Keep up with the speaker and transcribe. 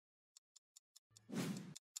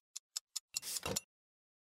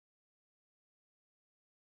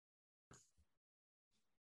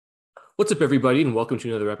What's up, everybody, and welcome to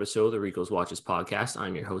another episode of the Rico's Watches podcast.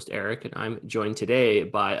 I'm your host, Eric, and I'm joined today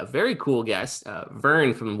by a very cool guest,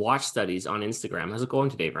 Vern from Watch Studies on Instagram. How's it going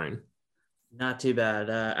today, Vern? Not too bad.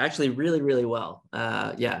 Actually, really, really well.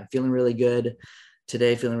 Yeah, feeling really good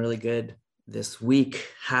today. Feeling really good this week.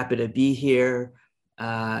 Happy to be here.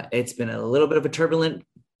 It's been a little bit of a turbulent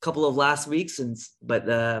couple of last weeks,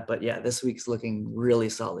 but yeah, this week's looking really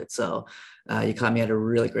solid. So you caught me at a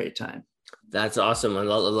really great time. That's awesome. I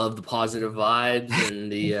love the positive vibes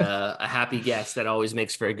and the a happy guest that always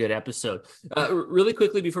makes for a good episode. Really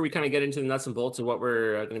quickly, before we kind of get into the nuts and bolts of what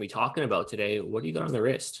we're going to be talking about today, what do you got on the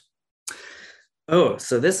wrist? Oh,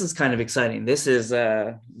 so this is kind of exciting. This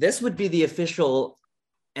would be the official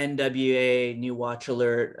NWA new watch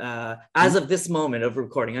alert as of this moment of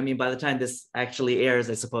recording. I mean, by the time this actually airs,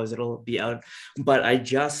 I suppose it'll be out. But I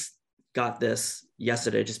just got this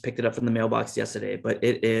yesterday, just picked it up from the mailbox yesterday. But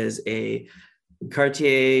it is a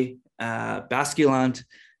Cartier Basculant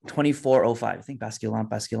 2405. I think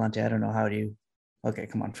Basculante. I don't know how do you. Okay,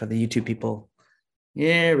 come on, for the YouTube people.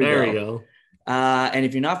 There we go. And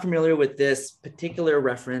if you're not familiar with this particular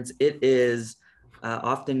reference, it is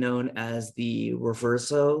often known as the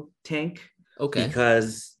Reverso tank. Okay.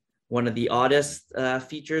 Because one of the oddest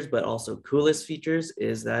features, but also coolest features,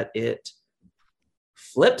 is that it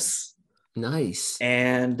flips. Nice.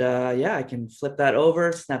 And yeah, I can flip that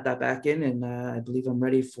over, snap that back in, and I believe I'm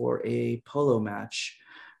ready for a polo match.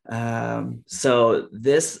 So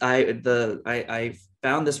this, I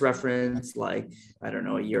found this reference like, I don't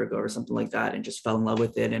know, a year ago or something like that, and just fell in love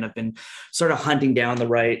with it. And I've been sort of hunting down the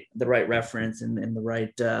right reference and the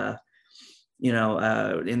right,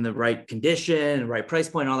 in the right condition, right price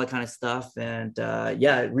point, all that kind of stuff. And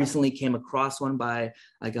yeah, recently came across one by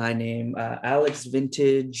a guy named Alex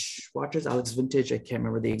Vintage Watches. Alex Vintage, I can't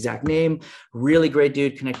remember the exact name. Really great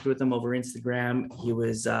dude. Connected with him over Instagram. He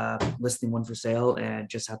was listing one for sale and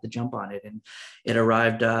just had to jump on it. And it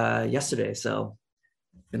arrived yesterday. So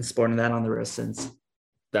been sporting that on the wrist since.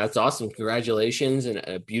 That's awesome. Congratulations. And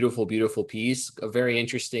a beautiful, beautiful piece. A very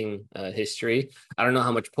interesting history. I don't know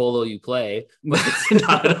how much polo you play, but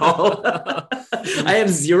not at all. I have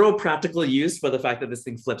zero practical use for the fact that this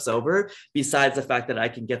thing flips over, besides the fact that I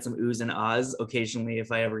can get some oohs and ahs occasionally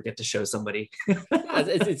if I ever get to show somebody.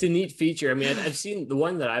 It's a neat feature. I mean, I've seen the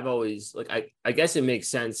one that I've always like, I guess it makes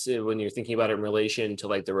sense when you're thinking about it in relation to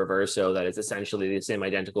like the Reverso, that it's essentially the same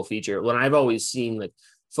identical feature. When I've always seen like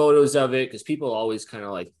photos of it, because people always kind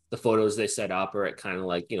of like the photos they set up are at kind of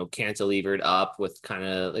like, cantilevered up with kind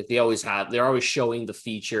of like they're always showing the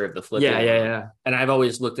feature of the flipping. Yeah. And I've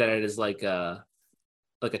always looked at it as like a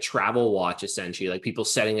travel watch, essentially, like people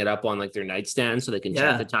setting it up on like their nightstand so they can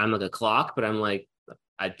check the time like a clock. But I'm like,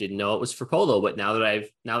 I didn't know it was for polo, but now that I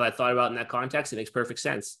thought about it in that context, it makes perfect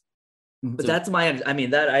sense. But that's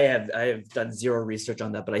that I have done zero research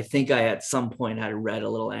on that, but I think I at some point had read a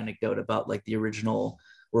little anecdote about like the original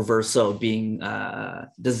Reverso being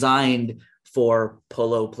designed for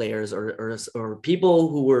polo players or people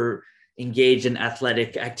who were engaged in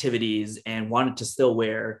athletic activities and wanted to still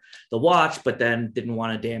wear the watch, but then didn't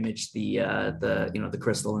want to damage the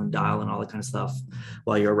crystal and dial and all that kind of stuff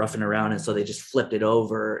while you're roughing around. And so they just flipped it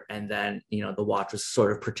over, and then the watch was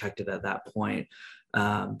sort of protected at that point.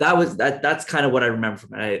 That's kind of what I remember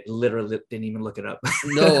from it. I literally didn't even look it up.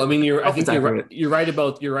 No, I mean you're right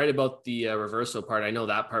about the Reverso part. I know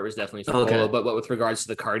that part was definitely for polo, but with regards to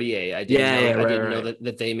the Cartier, I didn't know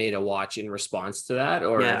that they made a watch in response to that,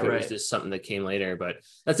 or if it was just something that came later. But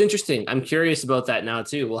that's interesting. I'm curious about that now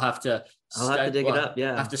too. I'll have to dig it up.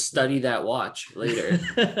 Yeah, I have to study that watch later.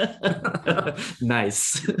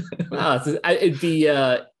 Nice. Wow,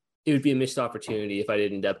 it would be a missed opportunity if I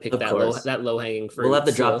didn't pick that low hanging fruit. We'll have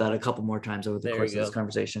to drop that a couple more times over the course of this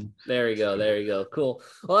conversation. There you go. Cool.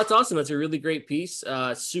 Well, that's awesome. That's a really great piece.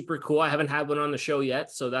 Super cool. I haven't had one on the show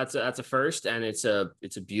yet, so that's a first, and it's a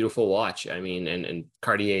beautiful watch. I mean, and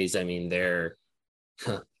Cartiers, I mean, they're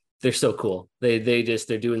so cool. They're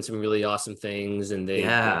doing some really awesome things, and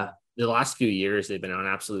the last few years they've been on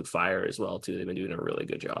absolute fire as well too. They've been doing a really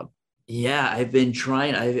good job. Yeah, I've been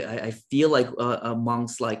trying. I feel like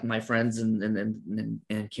amongst like my friends and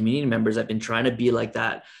community members, I've been trying to be like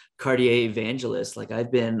that Cartier evangelist. Like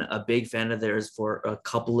I've been a big fan of theirs for a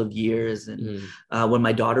couple of years. And when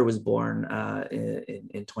my daughter was born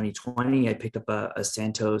in 2020, I picked up a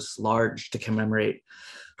Santos large to commemorate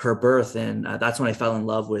her birth. And that's when I fell in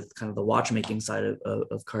love with kind of the watchmaking side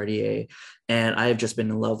of Cartier. And I have just been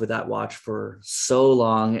in love with that watch for so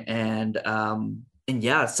long. And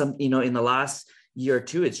yeah, in the last year or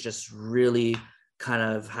two, it's just really kind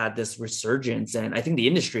of had this resurgence, and I think the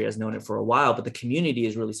industry has known it for a while, but the community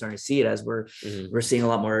is really starting to see it as we're seeing a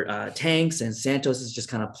lot more tanks, and Santos is just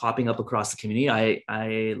kind of popping up across the community.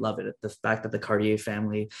 I love it. The fact that the Cartier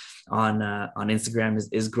family on Instagram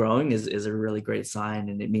is growing is a really great sign,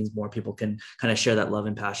 and it means more people can kind of share that love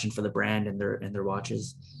and passion for the brand and their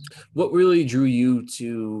watches. What really drew you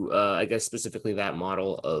to, I guess, specifically that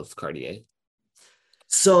model of Cartier?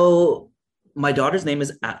 So my daughter's name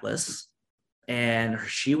is Atlas, and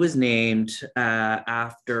she was named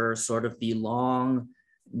after sort of the long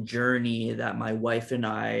journey that my wife and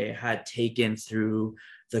I had taken through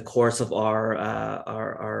the course of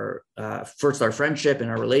our first our friendship and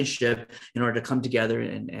our relationship in order to come together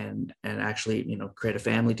and actually, you know, create a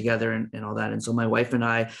family together and all that. And so my wife and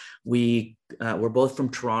I, we're both from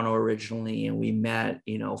Toronto originally, and we met,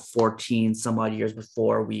 you know, 14 some odd years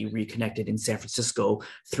before we reconnected in San Francisco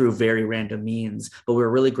through very random means. But we were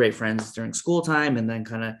really great friends during school time, and then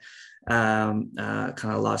kind of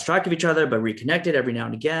lost track of each other, but reconnected every now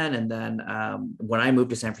and again. And then when I moved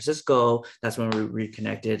to San Francisco, that's when we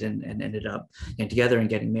reconnected and ended up getting together and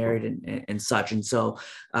getting married and such. And so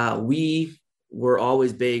we were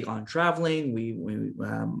always big on traveling. We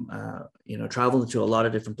you know, traveled to a lot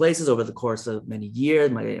of different places over the course of many years.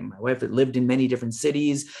 My wife had lived in many different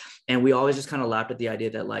cities, and we always just kind of laughed at the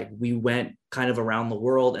idea that like we went kind of around the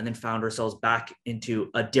world and then found ourselves back into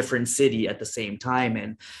a different city at the same time.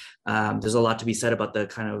 And there's a lot to be said about the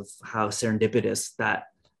kind of how serendipitous that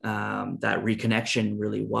reconnection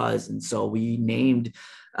really was. And so we named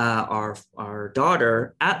our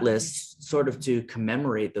daughter Atlas, sort of to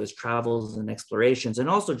commemorate those travels and explorations, and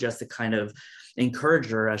also just to kind of encourage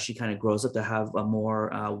her as she kind of grows up to have a more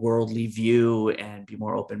worldly view and be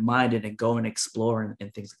more open-minded and go and explore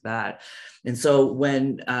and things like that. And so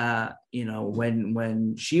when you know,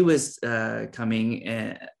 when she was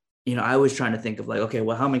coming, you know, I was trying to think of like, okay,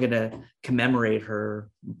 well, how am I going to commemorate her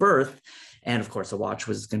birth? And of course, a watch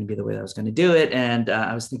was going to be the way that I was going to do it. And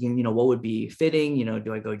I was thinking, you know, what would be fitting? You know,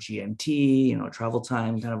 do I go GMT, you know, travel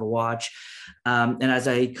time kind of a watch? And as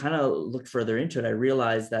I kind of looked further into it, I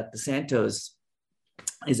realized that the Santos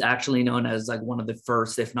is actually known as like one of the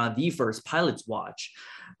first, if not the first, pilot's watch.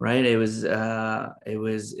 Right. It was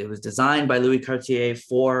designed by Louis Cartier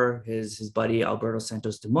for his buddy Alberto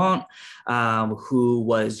Santos Dumont, who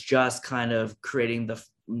was just kind of creating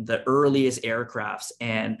the earliest aircrafts,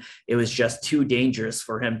 and it was just too dangerous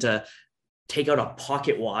for him to take out a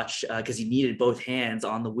pocket watch because he needed both hands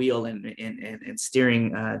on the wheel and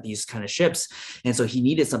steering these kind of ships. And so he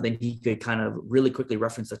needed something he could kind of really quickly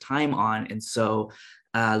reference the time on. And so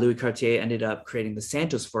Louis Cartier ended up creating the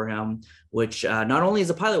Santos for him, which not only is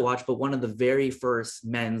a pilot watch, but one of the very first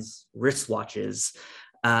men's wristwatches.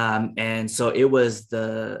 And so it was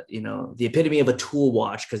the epitome of a tool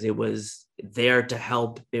watch, because it was there to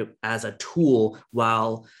help it as a tool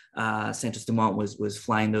while Santos Dumont was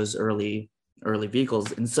flying those early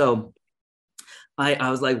vehicles. And so I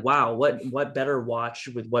was like, wow, what better watch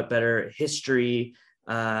with what better history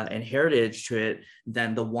and heritage to it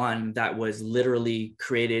than the one that was literally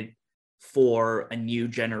created for a new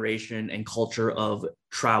generation and culture of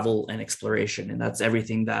travel and exploration. And that's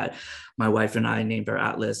everything that my wife and I named our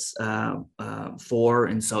Atlas for.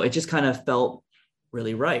 And so it just kind of felt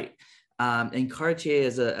really right. And Cartier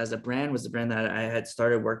as a brand was the brand that I had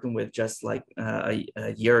started working with just like a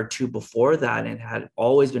year or two before that, and had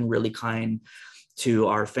always been really kind to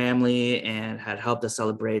our family and had helped us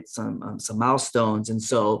celebrate some milestones. And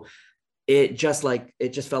so it just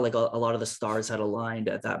felt like a lot of the stars had aligned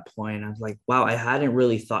at that point. I was like, wow, I hadn't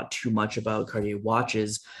really thought too much about Cartier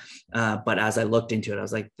watches. But as I looked into it, I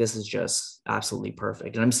was like, this is just absolutely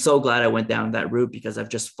perfect. And I'm so glad I went down that route, because I've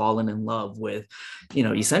just fallen in love with, you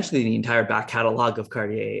know, essentially the entire back catalog of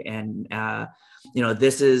Cartier. And,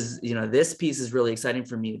 this piece is really exciting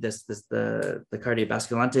for me. The Cartier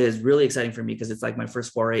Basculante is really exciting for me because it's like my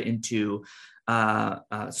first foray into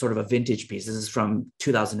sort of a vintage piece. This is from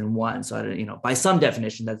 2001. So by some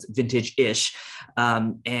definition, that's vintage-ish.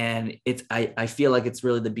 And I feel like it's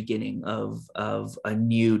really the beginning of a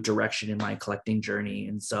new direction in my collecting journey.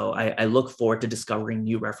 And so I look forward to discovering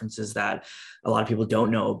new references that a lot of people don't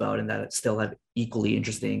know about and that still have equally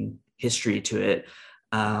interesting history to it.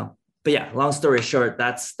 But yeah, long story short,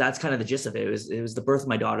 that's kind of the gist of it. It was the birth of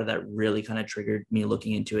my daughter that really kind of triggered me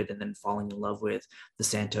looking into it and then falling in love with the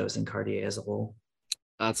Santos and Cartier as a whole.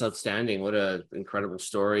 That's outstanding. What an incredible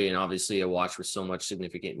story. And obviously a watch with so much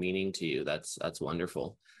significant meaning to you. That's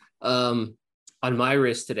wonderful. On my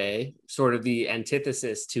wrist today, sort of the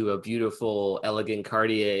antithesis to a beautiful, elegant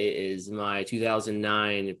Cartier is my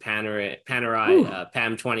 2009 Panerai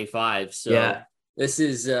PAM 25. So yeah. This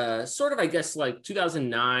is sort of, I guess, like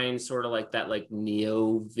 2009, sort of like that, like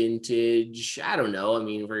neo vintage. I don't know. I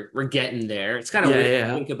mean, we're getting there. It's kind of Yeah, weird to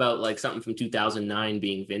yeah. think about like something from 2009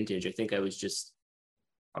 being vintage. I think I was just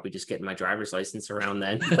probably just getting my driver's license around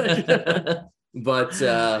then. But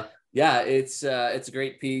yeah, it's a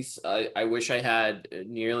great piece. I wish I had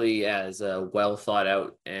nearly as well thought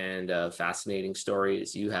out and fascinating story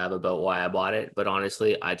as you have about why I bought it. But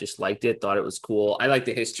honestly, I just liked it, thought it was cool. I like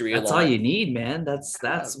the history a That's all lot. you need, man. That's Uh,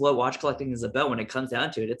 that's what watch collecting is about when it comes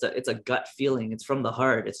down to it. It's a gut feeling. It's from the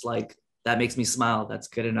heart. It's like that makes me smile. That's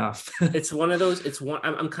good enough. it's one of those. It's one.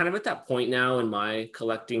 I'm kind of at that point now in my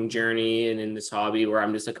collecting journey and in this hobby where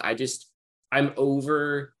I'm just like I'm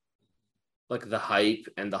over like the hype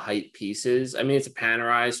and the hype pieces. I mean, it's a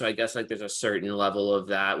Panerai, so I guess like there's a certain level of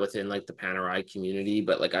that within like the Panerai community,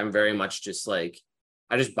 but like I'm very much just like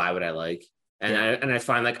I just buy what I like. And Yeah. I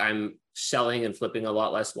find like I'm selling and flipping a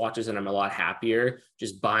lot less watches and I'm a lot happier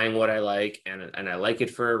just buying what I like and I like it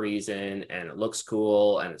for a reason and it looks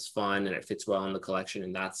cool and it's fun and it fits well in the collection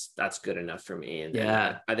and that's good enough for me. And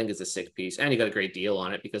Yeah. I think it's a sick piece and you got a great deal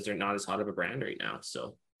on it because they're not as hot of a brand right now.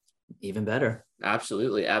 So Even better.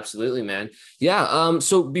 absolutely, absolutely, man. Yeah.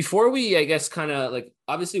 So before we, I guess, kind of like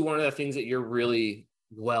obviously one of the things that you're really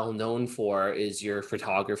well known for is your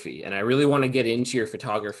photography. And I really want to get into your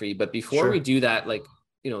photography. But before we Sure. do that, like,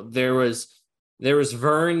 there was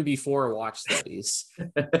Vern before watch studies.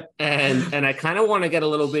 And I kind of want to get a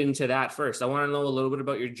little bit into that first. I want to know a little bit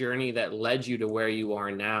about your journey that led you to where you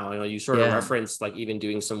are now. You know, you sort of Yeah. referenced like even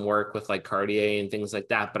doing some work with like Cartier and things like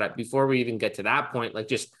that. But before we even get to that point, like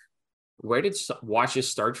just where did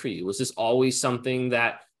watches start for you? Was this always something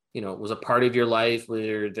that, was a part of your life?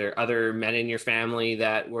 Were there other men in your family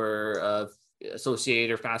that were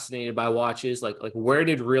associated or fascinated by watches? Like where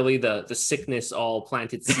did really the sickness all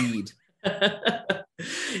plant its seed?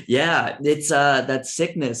 Yeah, it's that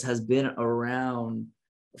sickness has been around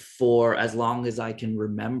for as long as I can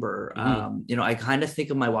remember. Mm-hmm. I kind of think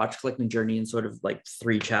of my watch collecting journey in sort of like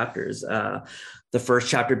three chapters. The first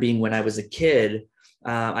chapter being when I was a kid.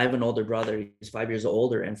 I have an older brother, he's 5 years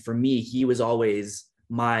older, and for me, he was always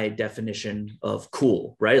my definition of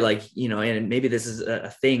cool, right? Like, and maybe this is a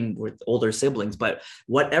thing with older siblings, but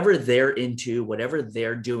whatever they're into, whatever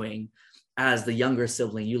they're doing, as the younger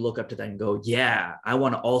sibling, you look up to that and go, yeah, I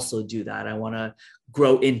want to also do that. I want to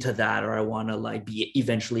grow into that, or I want to like be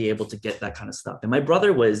eventually able to get that kind of stuff. And my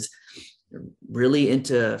brother was really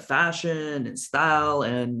into fashion and style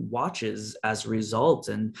and watches as a result.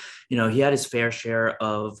 And, he had his fair share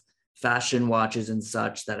of fashion watches and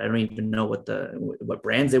such that I don't even know what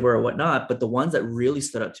brands they were or whatnot, but the ones that really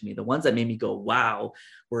stood out to me, the ones that made me go, wow,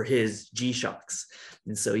 were his G-Shocks.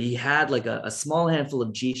 And so he had like a small handful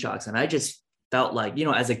of G-Shocks. And I just felt like,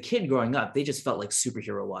 as a kid growing up, they just felt like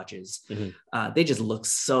superhero watches. Mm-hmm. They just looked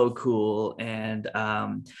so cool. And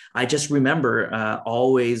I just remember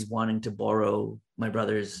always wanting to borrow my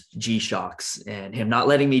brother's G-Shocks and him not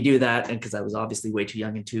letting me do that. And because I was obviously way too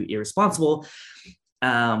young and too irresponsible.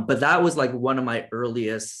 But that was like one of my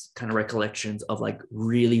earliest kind of recollections of like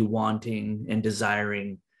really wanting and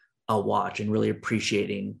desiring a watch and really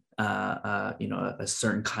appreciating a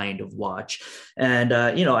certain kind of watch. And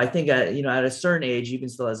I think at a certain age, even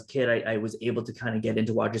still as a kid, I was able to kind of get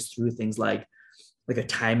into watches through things like a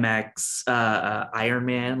Timex Iron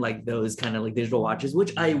Man, like those kind of like digital watches,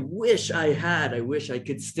 which I wish I had. I wish I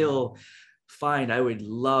could still find. I would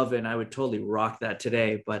love and I would totally rock that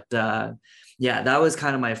today. But yeah, that was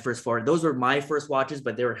kind of my first forward. Those were my first watches,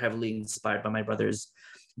 but they were heavily inspired by my brother's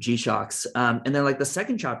G-Shocks. And then like the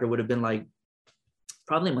second chapter would have been like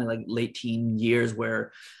probably my like late teen years,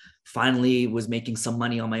 where finally was making some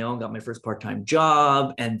money on my own, got my first part-time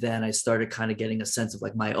job, and then I started kind of getting a sense of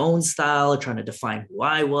like my own style, trying to define who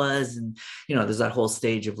I was. And there's that whole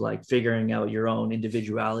stage of like figuring out your own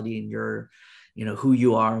individuality and your who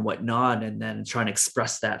you are and whatnot, and then trying to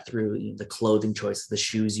express that through the clothing choices, the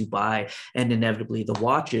shoes you buy, and inevitably the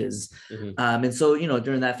watches. Mm-hmm. And so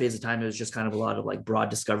during that phase of time, it was just kind of a lot of like broad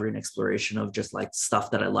discovery and exploration of just like stuff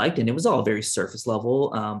that I liked, and it was all very surface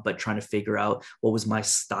level, but trying to figure out what was my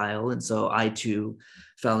style. And so I too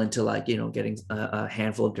fell into like getting a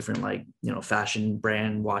handful of different like fashion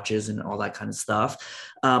brand watches and all that kind of stuff.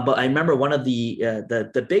 But I remember one of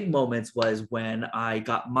the big moments was when I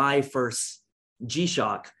got my first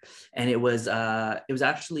G-Shock, and it was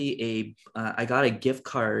actually I got a gift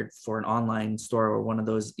card for an online store, or one of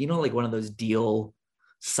those like one of those deal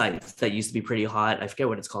sites that used to be pretty hot. I forget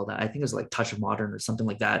what it's called. I think it was like Touch of Modern or something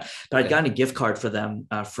like that. But I'd gotten a gift card for them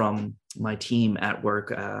from my team at work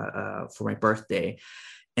for my birthday.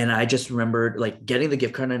 And I just remembered like getting the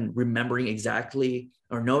gift card and remembering exactly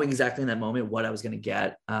or knowing exactly in that moment what I was going to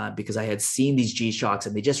get, because I had seen these G-Shocks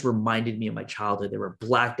and they just reminded me of my childhood. They were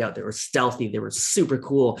blacked out, they were stealthy, they were super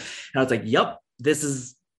cool. And I was like, yep, this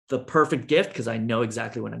is the perfect gift because I know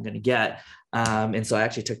exactly what I'm going to get. And so I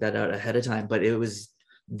actually took that out ahead of time, but it was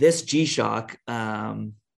this G-Shock.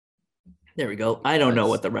 There we go. I don't know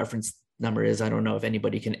what the reference number is. I don't know if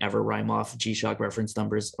anybody can ever rhyme off G-Shock reference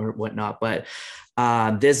numbers or whatnot, but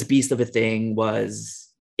this beast of a thing was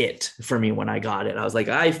it for me when I got it. I was like,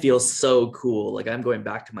 I feel so cool. Like I'm going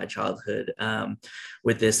back to my childhood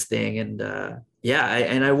with this thing. And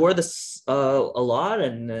I wore this a lot.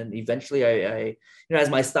 And then eventually I as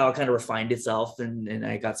my style kind of refined itself and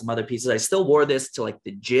I got some other pieces, I still wore this to like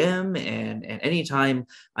the gym and anytime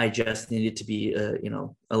I just needed to be, a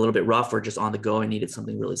little bit rough or just on the go. I needed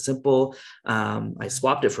something really simple. I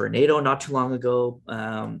swapped it for a NATO not too long ago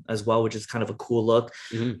as well, which is kind of a cool look.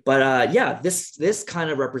 Mm-hmm. But this kind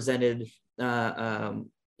of represented,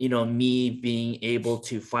 me being able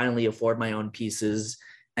to finally afford my own pieces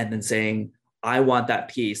and then saying, I want that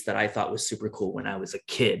piece that I thought was super cool when I was a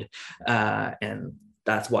kid. And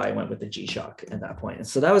that's why I went with the G-Shock at that point. And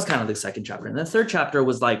so that was kind of the second chapter. And the third chapter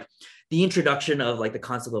was like the introduction of like the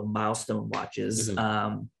concept of milestone watches.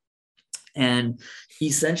 Mm-hmm. And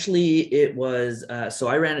essentially it was, so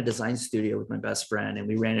I ran a design studio with my best friend and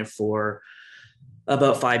we ran it for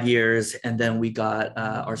about 5 years. And then we got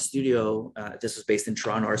our studio, this was based in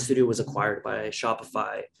Toronto. Our studio was acquired by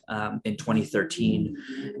Shopify in 2013.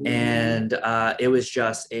 And it was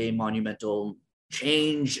just a monumental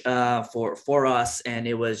change for us. And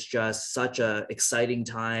it was just such a exciting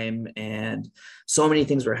time. And so many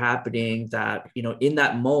things were happening that, in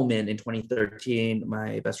that moment in 2013,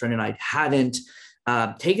 my best friend and I hadn't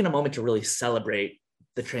taken a moment to really celebrate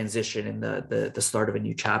the transition and the start of a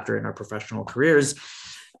new chapter in our professional careers.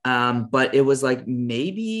 But it was like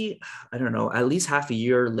maybe, I don't know, at least half a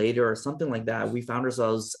year later or something like that, we found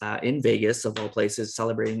ourselves in Vegas, of all places,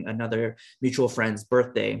 celebrating another mutual friend's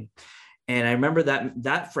birthday. And I remember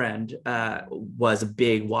that friend was a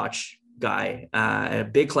big watch guy, a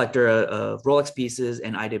big collector of Rolex pieces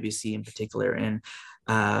and IWC in particular. And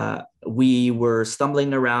we were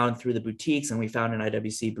stumbling around through the boutiques and we found an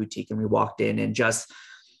IWC boutique and we walked in and just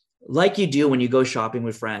like you do when you go shopping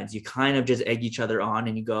with friends, you kind of just egg each other on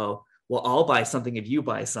and you go, well, I'll buy something if you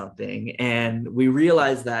buy something. And we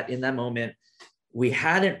realized that in that moment, we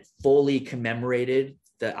hadn't fully commemorated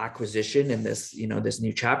the acquisition in this, this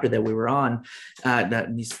new chapter that we were on,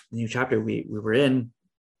 that new chapter we were in.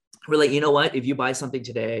 We're like, you know what, if you buy something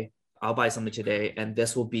today, I'll buy something today. And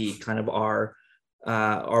this will be kind of our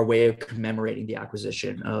way of commemorating the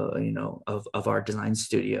acquisition, of our design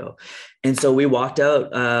studio. And so we walked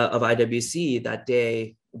out of IWC that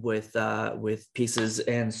day with pieces.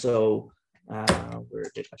 And so I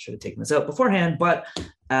should have taken this out beforehand, but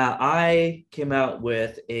I came out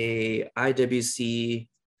with a IWC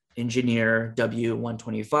Engineer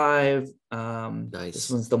W125. Nice.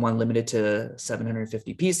 This one's the one limited to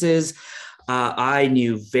 750 pieces. I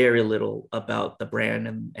knew very little about the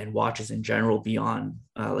brand and watches in general beyond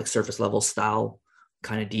like surface level style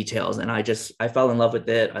kind of details. And I fell in love with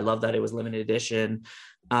it. I love that it was limited edition.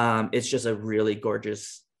 It's just a really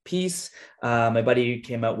gorgeous piece. My buddy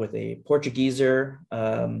came out with a Portugueser.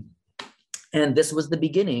 And this was the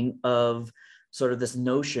beginning of sort of this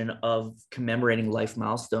notion of commemorating life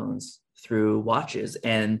milestones through watches.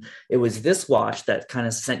 And it was this watch that kind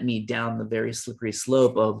of sent me down the very slippery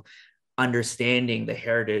slope of understanding the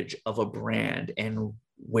heritage of a brand and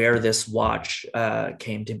where this watch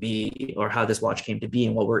came to be, or how this watch came to be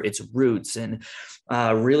and what were its roots, and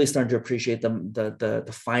really starting to appreciate the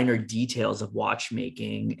finer details of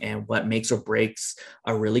watchmaking and what makes or breaks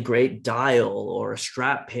a really great dial or a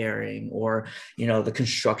strap pairing, or the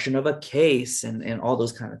construction of a case and all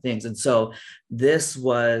those kind of things. And so this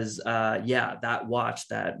was that watch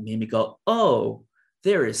that made me go, oh,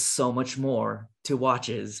 there is so much more to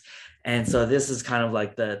watches. And so this is kind of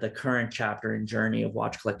like the current chapter and journey of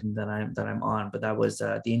watch collecting that I'm on. But that was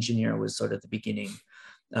the Engineer was sort of the beginning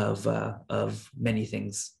of many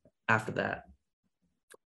things after that.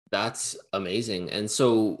 That's amazing. And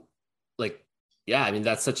so, like, yeah, I mean,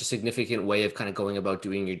 that's such a significant way of kind of going about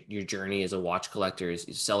doing your journey as a watch collector, is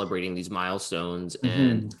celebrating these milestones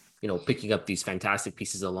and, picking up these fantastic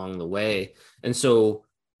pieces along the way. And so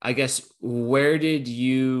I guess, where did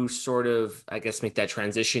you sort of, make that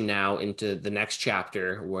transition now into the next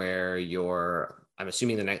chapter where I'm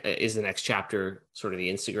assuming the next chapter sort of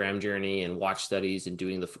the Instagram journey and watch studies and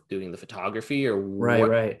doing the photography, or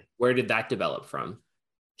right. Where did that develop from?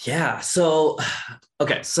 Yeah. So,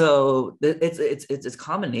 okay. So it's a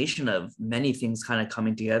combination of many things kind of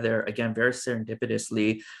coming together. Again, very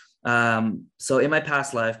serendipitously. So in my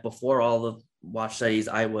past life, before all of watch studies,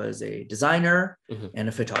 I was a designer Mhm. and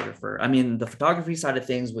a photographer. I mean, the photography side of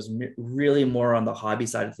things was really more on the hobby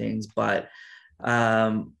side of things, but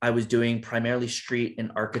I was doing primarily street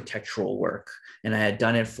and architectural work, and I had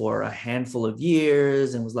done it for a handful of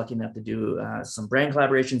years and was lucky enough to do some brand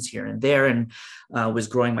collaborations here and there, and was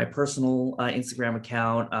growing my personal Instagram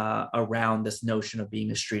account around this notion of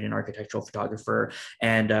being a street and architectural photographer.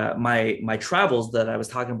 And my travels that I was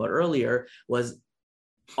talking about earlier was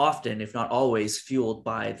often, if not always, fueled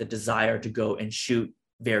by the desire to go and shoot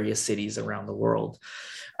various cities around the world.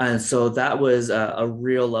 And so that was a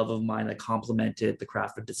real love of mine that complemented the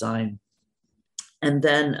craft of design. And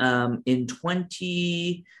then in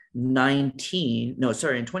 2019, no,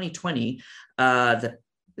 sorry, in 2020, a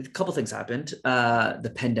couple things happened.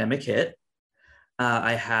 The pandemic hit.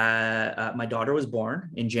 I had my daughter was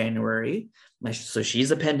born in January, so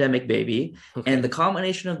she's a pandemic baby, and Okay. the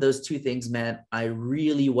combination of those two things meant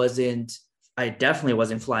I definitely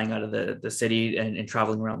wasn't flying out of the city and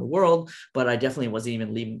traveling around the world, but I definitely wasn't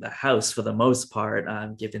even leaving the house for the most part,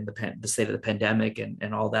 given the state of the pandemic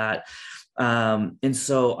and all that. And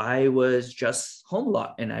so I was just home a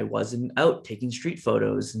lot and I wasn't out taking street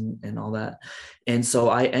photos and all that. And so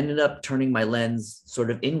I ended up turning my lens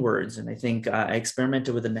sort of inwards. And I think I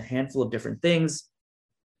experimented with a handful of different things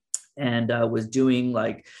and was doing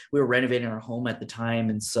like we were renovating our home at the time,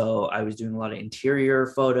 and so I was doing a lot of interior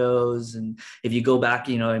photos. And if you go back,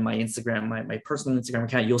 in my Instagram, my personal Instagram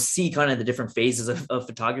account, you'll see kind of the different phases of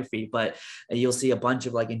photography, but you'll see a bunch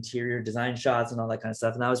of like interior design shots and all that kind of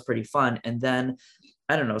stuff, and that was pretty fun. And then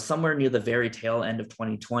I don't know, somewhere near the very tail end of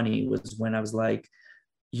 2020 was when I was like,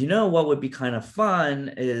 what would be kind of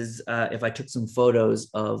fun is if I took some photos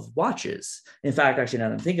of watches. In fact, actually, now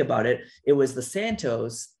that I'm thinking about it, it was the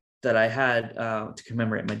Santos that I had to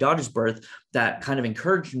commemorate my daughter's birth that kind of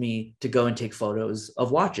encouraged me to go and take photos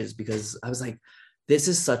of watches, because I was like, this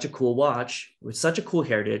is such a cool watch with such a cool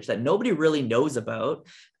heritage that nobody really knows about.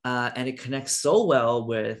 And it connects so well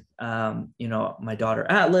with, my daughter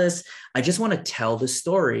Atlas. I just want to tell the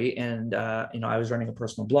story. And, I was running a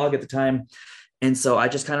personal blog at the time. And so I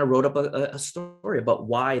just kind of wrote up a story about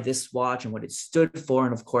why this watch and what it stood for.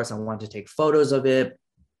 And of course, I wanted to take photos of it.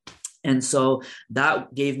 And so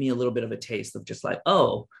that gave me a little bit of a taste of just like,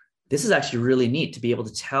 oh, this is actually really neat to be able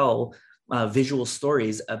to tell visual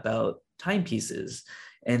stories about timepieces.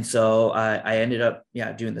 And so I ended up,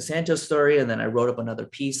 doing the Santos story. And then I wrote up another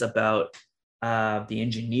piece about the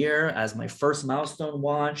Engineer as my first milestone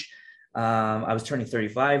watch. I was turning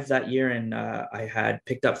 35 that year, and I had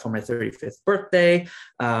picked up for my 35th birthday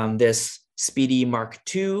this Speedy Mark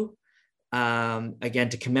II. Again,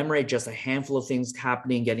 to commemorate just a handful of things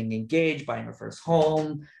happening, getting engaged, buying our first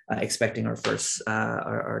home, expecting our first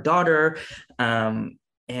our daughter. And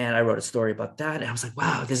I wrote a story about that, and I was like,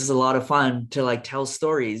 wow, this is a lot of fun to like tell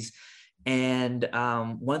stories. And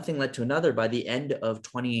one thing led to another. By the end of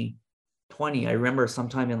 2020, I remember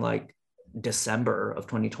sometime in like December of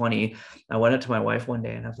 2020, I went up to my wife one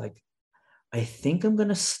day and I was like, I think I'm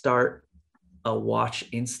gonna start a watch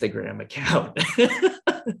Instagram account. Nice.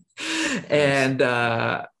 And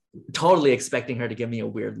totally expecting her to give me a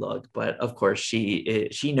weird look, but of course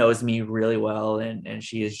she knows me really well, and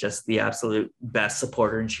she is just the absolute best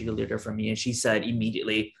supporter and cheerleader for me. And she said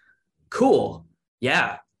immediately, cool,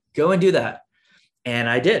 yeah, go and do that. And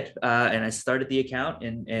I did, and I started the account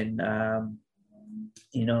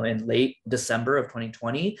in late December of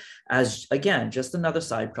 2020 as, again, just another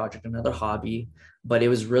side project, another hobby. But it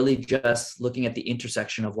was really just looking at the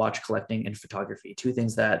intersection of watch collecting and photography, two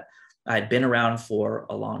things that I'd been around for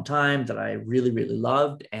a long time that I really, really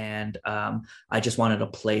loved. And I just wanted a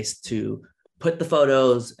place to put the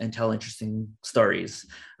photos and tell interesting stories.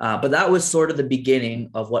 But that was sort of the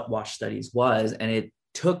beginning of what Watch Studies was. And it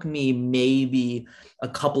took me maybe a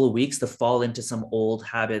couple of weeks to fall into some old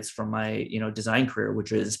habits from my design career,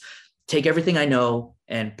 which is take everything I know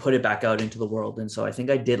and put it back out into the world. And so I think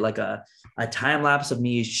I did like a time lapse of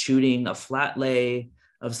me shooting a flat lay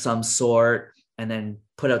of some sort, and then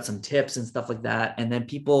put out some tips and stuff like that. And then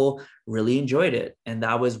people really enjoyed it. And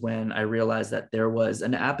that was when I realized that there was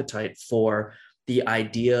an appetite for the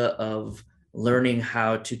idea of learning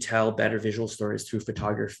how to tell better visual stories through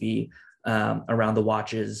photography around the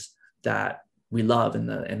watches that we love and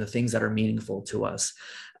the things that are meaningful to us.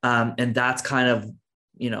 And that's kind of,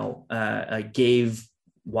 gave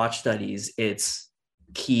Watch Studies its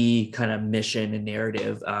key kind of mission and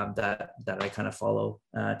narrative that I kind of follow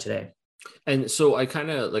today. And so I kind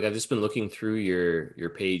of like I've just been looking through your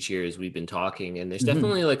page here as we've been talking, and there's Mhm.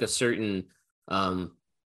 definitely like a certain um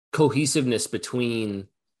cohesiveness between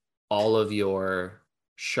all of your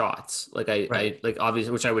shots. Like Right, I like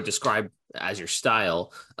obviously, which I would describe as your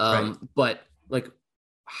style. right. But like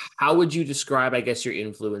how would you describe, I guess, your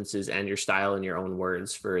influences and your style in your own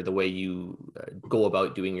words for the way you go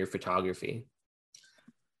about doing your photography?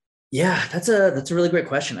 Yeah, that's a really great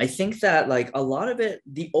question. I think that like a lot of it,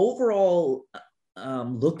 the overall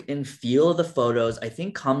look and feel of the photos, I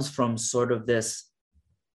think comes from sort of this.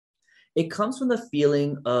 It comes from the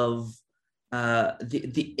feeling of the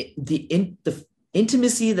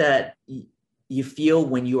intimacy that you feel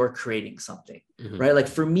when you are creating something, Hmm. right? Like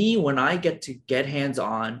for me, when I get to get hands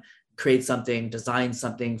on, create something, design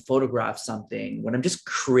something, photograph something, when I'm just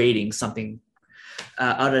creating something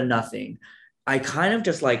out of nothing, I kind of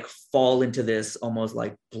just like fall into this almost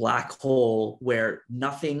like black hole where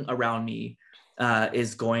nothing around me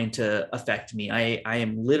is going to affect me. I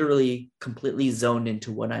am literally completely zoned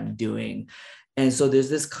into what I'm doing. And so there's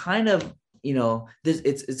this kind of, this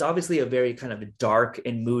it's obviously a very kind of a dark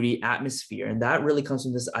and moody atmosphere. And that really comes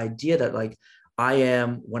from this idea that like I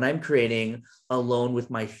am, when I'm creating, alone with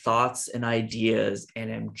my thoughts and ideas, and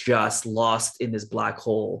am just lost in this black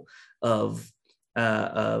hole of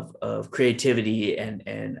of creativity and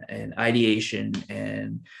ideation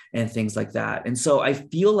and things like that. And so I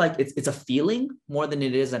feel like it's a feeling more than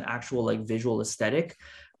it is an actual like visual aesthetic.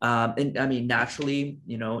 And I mean, naturally,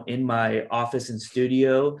 in my office and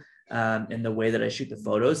studio, and the way that I shoot the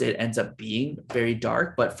photos, it ends up being very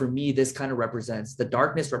dark. But for me, this kind of represents, the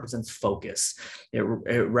darkness represents focus. It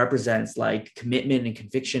represents like commitment and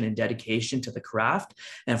conviction and dedication to the craft.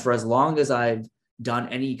 And for as long as I've done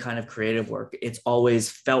any kind of creative work, it's always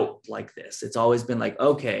felt like this. It's always been like,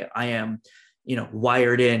 okay, I am,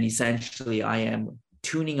 wired in. Essentially, I am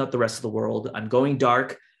tuning out the rest of the world. I'm going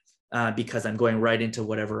dark because I'm going right into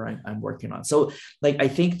whatever I'm working on. So, like, I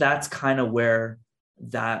think that's kind of where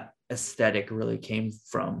that aesthetic really came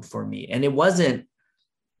from for me. And it wasn't,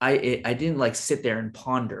 I didn't like sit there and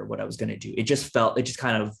ponder what I was going to do. It just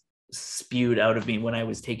kind of spewed out of me when I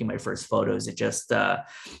was taking my first photos. It just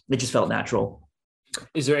felt natural.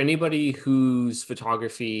 Is there anybody whose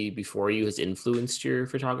photography before you has influenced your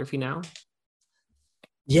photography now?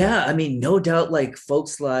 Yeah, I mean, no doubt, like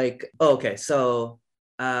folks like, oh, okay, so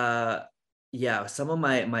uh yeah, some of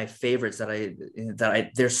my favorites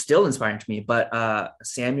they're still inspiring to me, but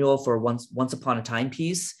Samuel for Once Upon a Time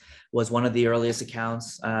piece was one of the earliest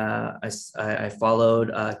accounts. I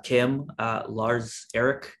followed Kim, Lars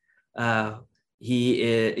Eric. Uh he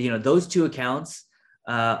is, those two accounts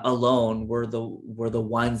alone were the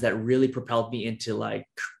ones that really propelled me into like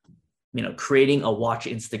creating a watch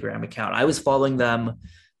Instagram account. I was following them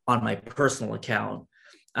on my personal account,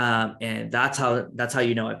 and that's how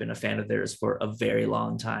I've been a fan of theirs for a very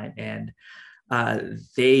long time. And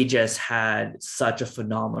they just had such a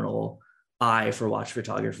phenomenal eye for watch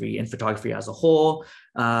photography and photography as a whole.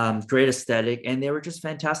 Great aesthetic, and they were just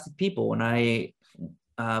fantastic people. When I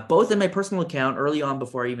both in my personal account early on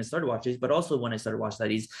before I even started watching these, but also when I started watching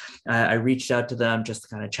studies, I reached out to them just to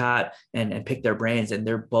kind of chat and pick their brains. And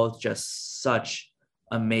they're both just such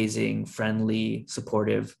amazing, friendly,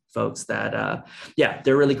 supportive folks that, yeah,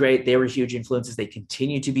 they're really great. They were huge influences. They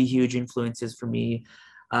continue to be huge influences for me.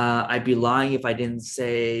 I'd be lying if I didn't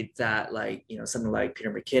say that, like, something like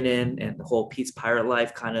Peter McKinnon and the whole Pete's Pirate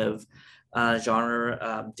Life kind of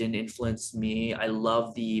genre didn't influence me. I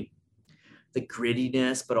love the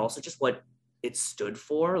grittiness, but also just what it stood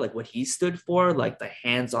for, like what he stood for, like the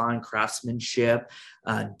hands-on craftsmanship,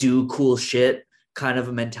 do cool shit kind of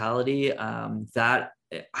a mentality. That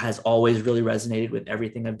has always really resonated with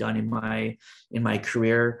everything I've done in my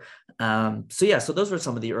career. So yeah, so those were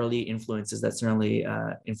some of the early influences that certainly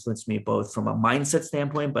influenced me both from a mindset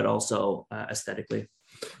standpoint, but also aesthetically.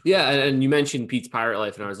 Yeah, and you mentioned Pete's Pirate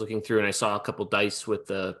Life, and I was looking through and I saw a couple dice with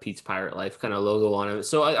the Pete's Pirate Life kind of logo on it.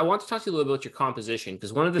 So I want to talk to you a little bit about your composition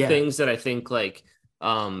because one of the Yeah. things that I think like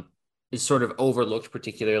um is sort of overlooked,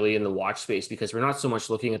 particularly in the watch space, because we're not so much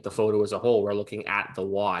looking at the photo as a whole, we're looking at the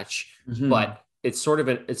watch, Mm-hmm. but it's sort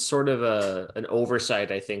of an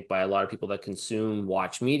oversight, I think, by a lot of people that consume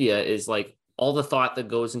watch media is like all the thought that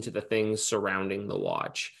goes into the things surrounding the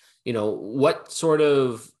watch. You know, what sort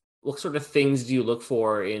of things do you look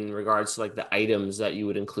for in regards to like the items that you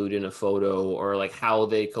would include in a photo or like how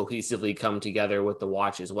they cohesively come together with the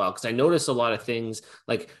watch as well? Because I notice a lot of things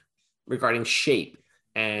like regarding shape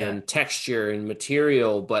Yeah. and texture and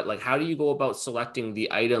material, but like how do you go about selecting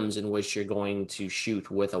the items in which you're going to shoot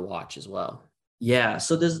with a watch as well? Yeah,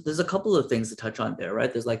 so there's a couple of things to touch on there,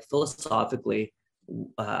 right? There's like philosophically,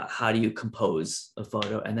 how do you compose a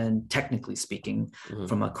photo, and then technically speaking,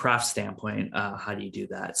 from a craft standpoint, how do you do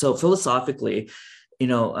that? So philosophically,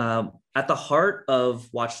 at the heart of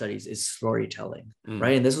watch studies is storytelling,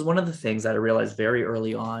 right? And this is one of the things that I realized very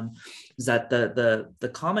early on, is that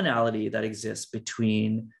the commonality that exists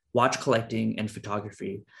between watch collecting and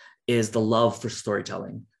photography is the love for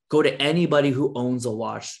storytelling. Go to anybody who owns a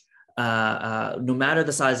watch, no matter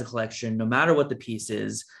the size of the collection, no matter what the piece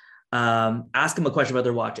is, ask them a question about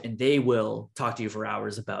their watch and they will talk to you for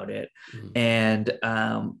hours about it. And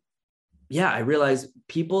I realized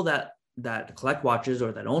people that collect watches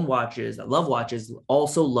or that own watches, that love watches,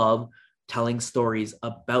 also love telling stories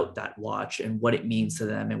about that watch and what it means to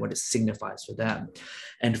them and what it signifies for them.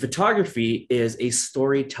 And photography is a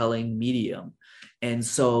storytelling medium. And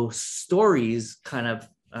so stories kind of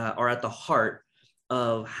are at the heart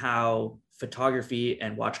of how photography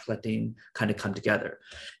and watch collecting kind of come together.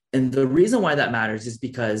 And the reason why that matters is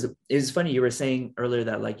because it's funny, you were saying earlier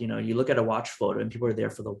that, like, you look at a watch photo and people are there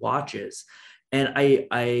for the watches. And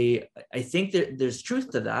I think that there's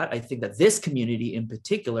truth to that. I think that this community in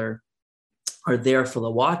particular are there for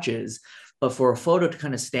the watches, but for a photo to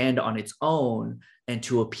kind of stand on its own and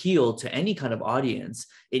to appeal to any kind of audience,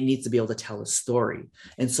 it needs to be able to tell a story.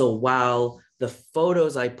 And so while the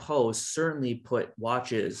photos I post certainly put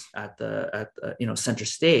watches at the center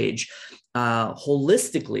stage,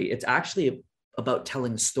 holistically, it's actually about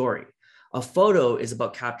telling a story. A photo is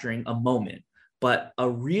about capturing a moment, but a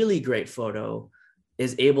really great photo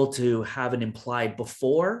is able to have an implied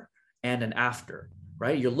before and an after,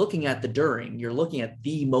 right? You're looking at the during, you're looking at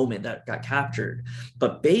the moment that got captured,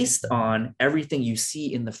 but based on everything you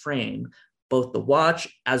see in the frame, both the watch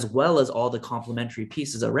as well as all the complementary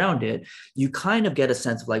pieces around it, you kind of get a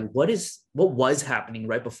sense of like, what was happening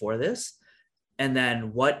right before this, and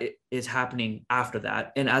then what is happening after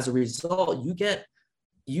that. And as a result, you get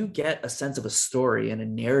a sense of a story and a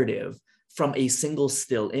narrative from a single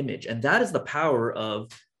still image. And that is the power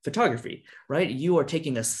of photography, right? You are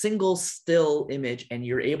taking a single still image and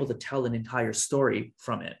you're able to tell an entire story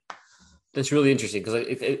from it. That's really interesting, because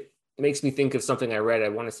it makes me think of something I read, I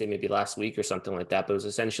want to say maybe last week or something like that, but it was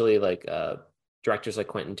essentially like directors like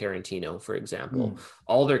Quentin Tarantino, for example,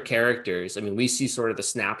 all their characters, I mean, we see sort of the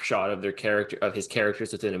snapshot of his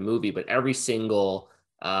characters within a movie, but every single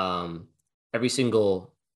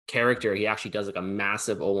character, he actually does like a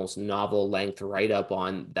massive, almost novel length write-up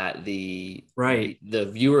on that the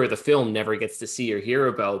viewer of the film never gets to see or hear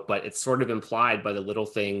about, but it's sort of implied by the little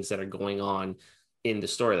things that are going on in the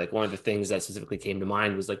story. Like one of the things that specifically came to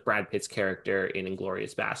mind was like Brad Pitt's character in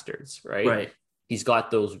Inglourious Bastards, right? He's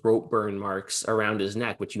got those rope burn marks around his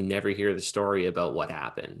neck, but you never hear the story about what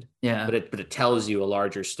happened. Yeah. But it tells you a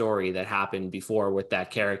larger story that happened before with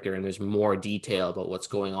that character, and there's more detail about what's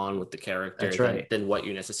going on with the character than what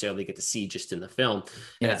you necessarily get to see just in the film.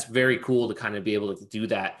 And it's very cool to kind of be able to do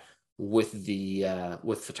that with the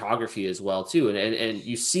with photography as well too. And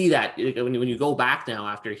you see that when you go back now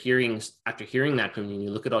after hearing that from you and you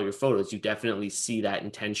look at all your photos, you definitely see that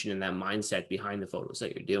intention and that mindset behind the photos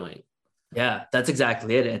that you're doing. Yeah, that's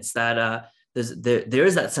exactly it. It's that there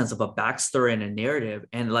is that sense of a backstory and a narrative,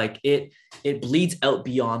 and like it bleeds out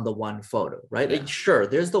beyond the one photo, right? Like, sure,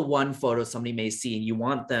 there's the one photo somebody may see, and you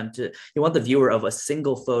want the viewer of a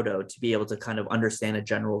single photo to be able to kind of understand a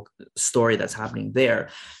general story that's happening there.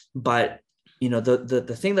 But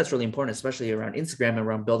the thing that's really important, especially around Instagram and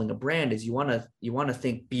around building a brand, is you want to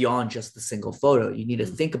think beyond just the single photo. You need to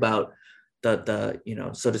think about the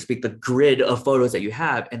so to speak, the grid of photos that you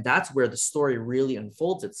have, and that's where the story really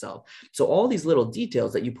unfolds itself. So all these little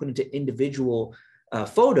details that you put into individual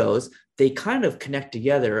photos, they kind of connect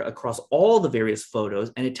together across all the various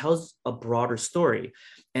photos, and it tells a broader story.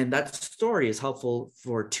 And that story is helpful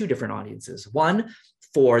for two different audiences. One,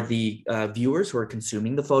 for the viewers who are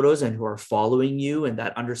consuming the photos and who are following you and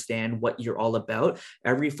that understand what you're all about.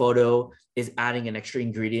 Every photo is adding an extra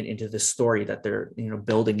ingredient into the story that they're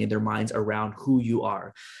building in their minds around who you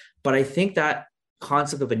are. But I think that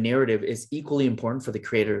concept of a narrative is equally important for the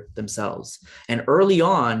creator themselves. And early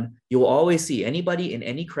on, you will always see anybody in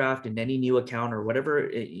any craft, in any new account or whatever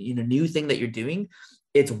new thing that you're doing,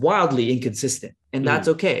 it's wildly inconsistent. And that's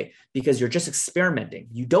okay, because you're just experimenting.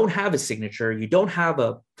 You don't have a signature. You don't have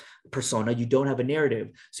a persona. You don't have a narrative.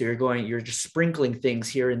 So you're just sprinkling things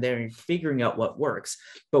here and there and figuring out what works.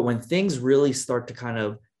 But when things really start to kind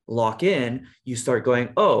of lock in, you start going,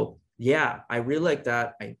 oh, yeah, I really like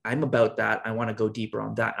that. I'm about that. I want to go deeper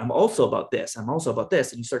on that. I'm also about this. I'm also about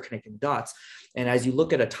this. And you start connecting dots. And as you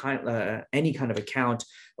look at any kind of account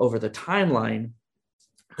over the timeline,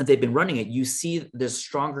 that they've been running it, you see there's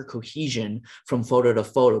stronger cohesion from photo to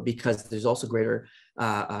photo because there's also greater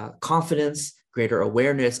confidence, greater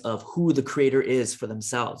awareness of who the creator is for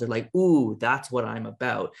themselves. They're like, ooh, that's what I'm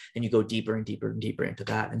about. And you go deeper and deeper and deeper into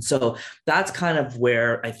that. And so that's kind of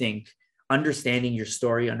where I think understanding your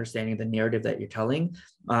story, understanding the narrative that you're telling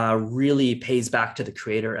really pays back to the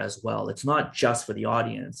creator as well. It's not just for the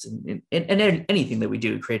audience and anything that we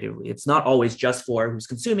do creatively. It's not always just for who's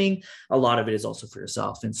consuming. A lot of it is also for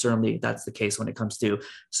yourself. And certainly that's the case when it comes to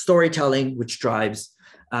storytelling, which drives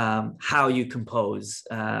how you compose,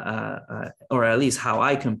 or at least how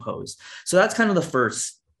I compose. So that's kind of the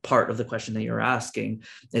first part of the question that you're asking.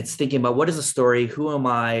 It's thinking about what is the story? Who am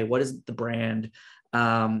I? What is the brand?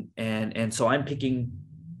 And so I'm picking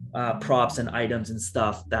props and items and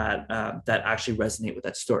stuff that actually resonate with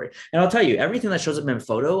that story. And I'll tell you, everything that shows up in a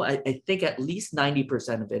photo, I think at least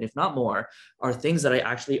 90% of it, if not more, are things that I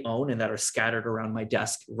actually own and that are scattered around my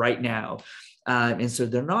desk right now. And so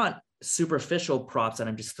they're not superficial props that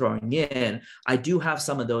I'm just throwing in. I do have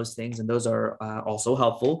some of those things, and those are also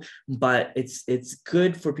helpful, but it's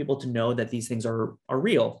good for people to know that these things are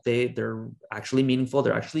real. They're actually meaningful.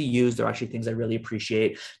 They're actually used. They're actually things I really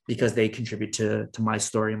appreciate because they contribute to my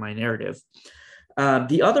story and my narrative.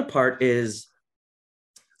 The other part is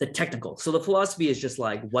the technical. So the philosophy is just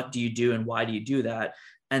like, what do you do and why do you do that?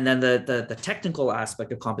 And then the technical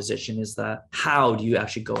aspect of composition is the how do you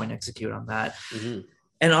actually go and execute on that. Mm-hmm.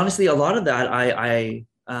 And honestly, a lot of that I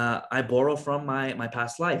borrow from my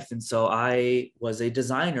past life. And so I was a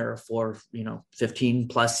designer for 15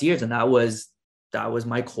 plus years, and that was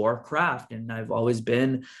my core craft. And I've always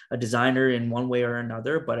been a designer in one way or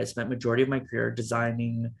another, but I spent majority of my career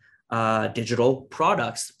designing digital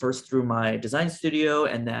products, first through my design studio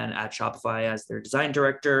and then at Shopify as their design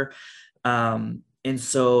director. And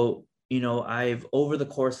so I've over the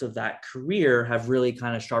course of that career have really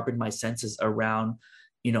kind of sharpened my senses around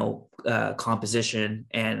composition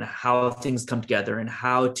and how things come together and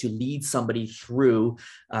how to lead somebody through,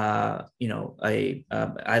 either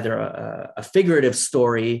a figurative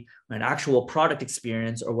story, an actual product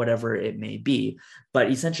experience, or whatever it may be.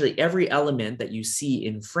 But essentially every element that you see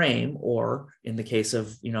in frame, or in the case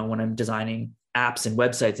of, when I'm designing apps and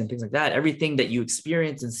websites and things like that, everything that you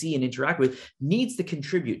experience and see and interact with needs to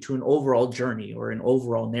contribute to an overall journey or an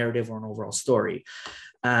overall narrative or an overall story.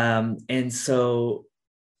 And so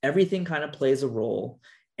everything kind of plays a role.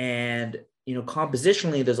 And,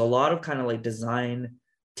 compositionally, there's a lot of kind of like design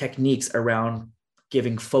techniques around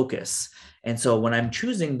giving focus. And so when I'm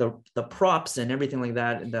choosing the props and everything like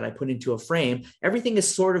that I put into a frame, everything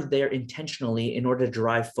is sort of there intentionally in order to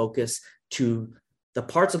drive focus to the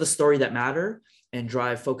parts of the story that matter and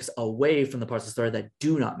drive focus away from the parts of the story that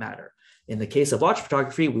do not matter. In the case of watch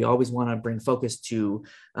photography, we always want to bring focus to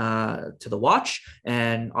the watch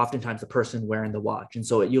and oftentimes the person wearing the watch. And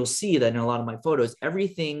so you'll see that in a lot of my photos,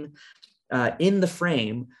 everything in the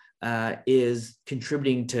frame is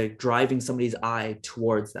contributing to driving somebody's eye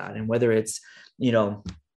towards that. And whether it's,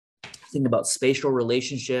 thinking about spatial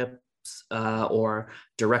relationships or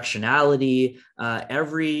directionality,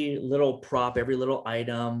 every little prop, every little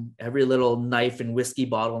item, every little knife and whiskey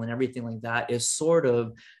bottle and everything like that is sort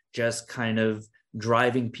of just kind of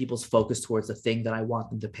driving people's focus towards the thing that I want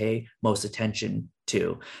them to pay most attention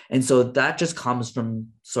to. And so that just comes from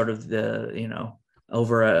sort of the,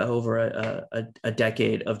 over a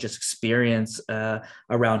decade of just experience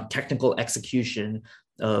around technical execution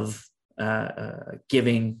of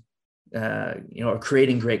giving, or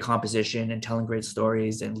creating great composition and telling great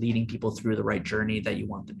stories and leading people through the right journey that you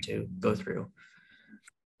want them to go through.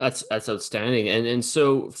 That's outstanding. And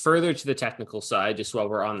so further to the technical side, just while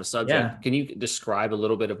we're on the subject, Can you describe a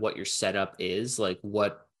little bit of what your setup is, like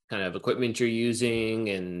what kind of equipment you're using,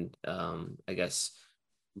 and I guess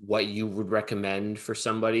what you would recommend for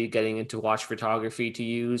somebody getting into watch photography to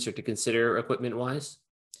use or to consider equipment wise?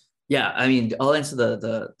 Yeah, I mean, I'll answer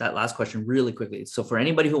that last question really quickly. So for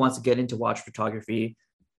anybody who wants to get into watch photography,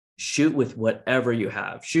 shoot with whatever you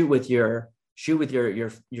have. Shoot with your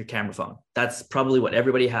camera phone. That's probably what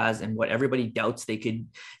everybody has and what everybody doubts they could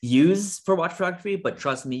use for watch photography. But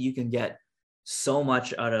trust me, you can get so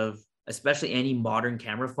much out of, especially any modern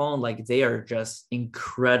camera phone. Like, they are just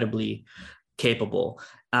incredibly capable.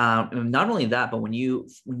 Not only that, but when you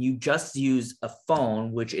just use a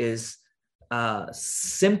phone, which is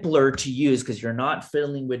simpler to use because you're not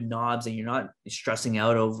fiddling with knobs and you're not stressing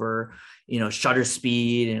out over, shutter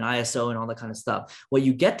speed and ISO and all that kind of stuff. What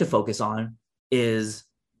you get to focus on is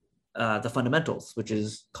the fundamentals, which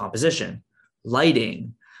is composition,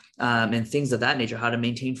 lighting, and things of that nature, how to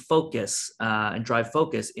maintain focus and drive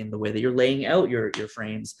focus in the way that you're laying out your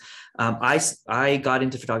frames. I got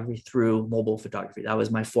into photography through mobile photography. That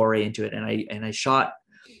was my foray into it. And I shot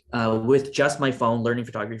with just my phone, learning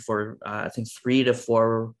photography for I think 3 to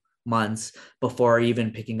 4 months before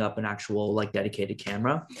even picking up an actual like dedicated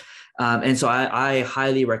camera. And so I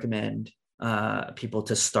highly recommend people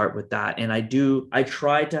to start with that. And I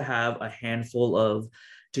try to have a handful of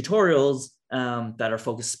tutorials that are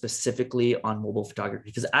focused specifically on mobile photography,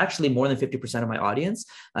 because actually more than 50% of my audience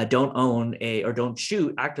don't own or don't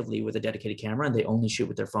shoot actively with a dedicated camera, and they only shoot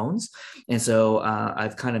with their phones. And so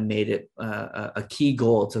I've kind of made it a key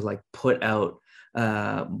goal to like put out,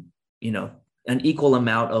 an equal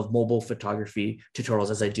amount of mobile photography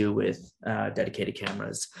tutorials as I do with dedicated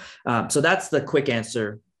cameras. So that's the quick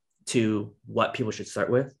answer to what people should start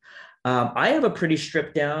with. I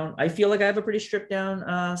feel like I have a pretty stripped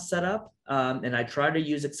down setup. And I try to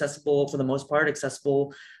use for the most part,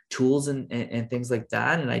 accessible tools and things like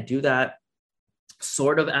that. And I do that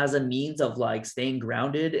sort of as a means of like staying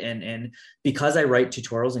grounded. And because I write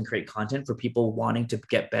tutorials and create content for people wanting to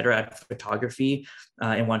get better at photography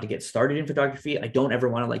and want to get started in photography, I don't ever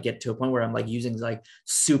want to like get to a point where I'm like using like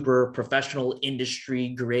super professional industry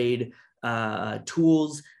grade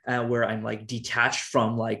tools where I'm like detached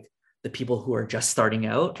from like the people who are just starting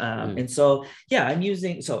out. And so, yeah,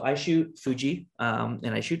 I shoot Fuji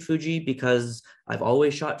and I shoot Fuji because I've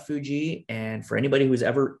always shot Fuji. And for anybody who's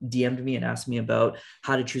ever DM'd me and asked me about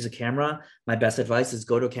how to choose a camera, my best advice is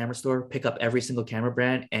go to a camera store, pick up every single camera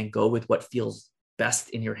brand and go with what feels best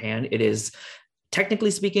in your hand. It is,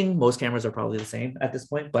 technically speaking, most cameras are probably the same at this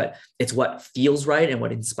point, but it's what feels right and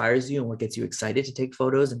what inspires you and what gets you excited to take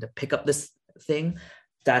photos and to pick up this thing.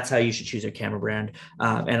 That's how you should choose your camera brand.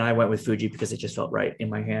 And I went with Fuji because it just felt right in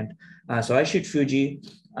my hand. So I shoot Fuji.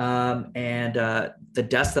 And the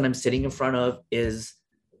desk that I'm sitting in front of is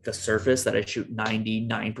the Surface that I shoot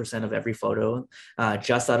 99% of every photo,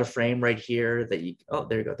 just out of frame right here there you go.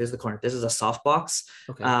 There's the corner. This is a softbox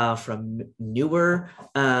from Neewer.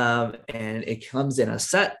 And it comes in a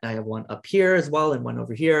set. I have one up here as well and one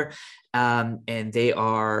over here. And they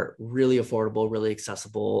are really affordable, really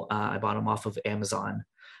accessible. I bought them off of Amazon,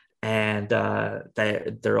 and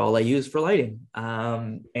they're all I use for lighting.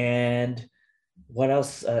 And what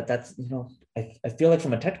else? That's, I feel like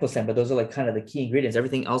from a technical standpoint, those are like kind of the key ingredients.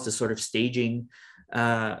 Everything else is sort of staging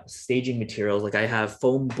materials. Like I have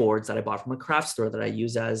foam boards that I bought from a craft store that I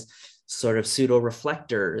use as sort of pseudo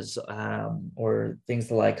reflectors, or things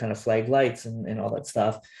to like kind of flag lights and all that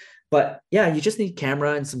stuff. But yeah, you just need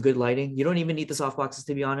camera and some good lighting. You don't even need the soft boxes,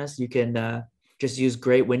 to be honest. You can just use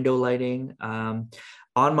great window lighting.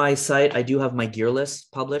 On my site, I do have my gear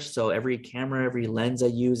list published. So every camera, every lens I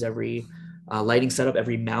use, every lighting setup,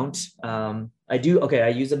 every mount. I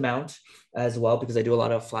use a mount as well because I do a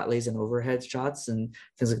lot of flat lays and overhead shots and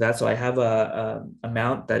things like that. So I have a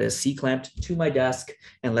mount that is C-clamped to my desk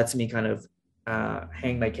and lets me kind of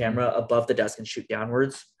hang my camera above the desk and shoot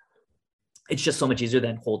downwards. It's just so much easier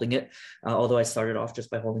than holding it. Although I started off just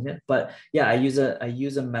by holding it, but yeah, I use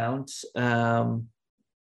a mount.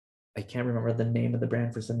 I can't remember the name of the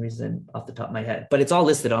brand for some reason off the top of my head, but it's all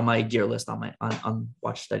listed on my gear list on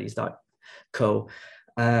watchstudies.co.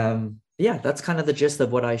 Yeah, that's kind of the gist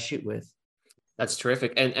of what I shoot with. That's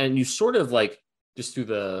terrific. And you sort of like, just through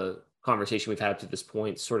the conversation we've had up to this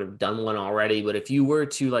point, sort of done one already, but if you were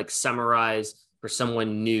to like summarize for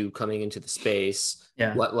someone new coming into the space,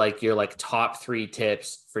 what like your like top 3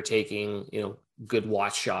 tips for taking, good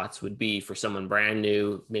watch shots would be for someone brand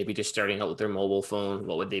new, maybe just starting out with their mobile phone,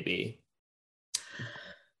 what would they be?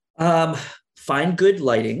 Find good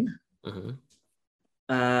lighting.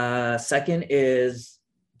 Mm-hmm. Second is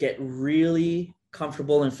get really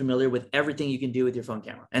comfortable and familiar with everything you can do with your phone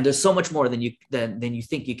camera. And there's so much more than you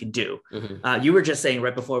think you can do. Mm-hmm. You were just saying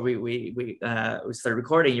right before we started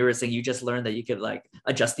recording, you were saying you just learned that you could like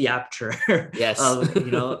adjust the aperture yes. on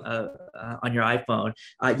your iPhone.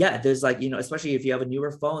 There's like, especially if you have a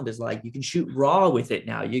newer phone, there's like, you can shoot RAW with it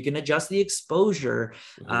now. You can adjust the exposure.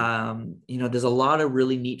 Mm-hmm. There's a lot of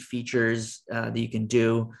really neat features that you can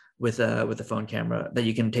do with a phone camera that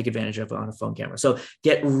you can take advantage of on a phone camera. So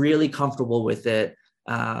get really comfortable with it,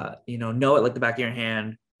 know it like the back of your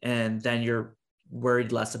hand, and then you're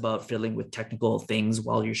worried less about fiddling with technical things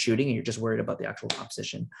while you're shooting, and you're just worried about the actual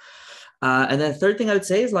composition. And then third thing I would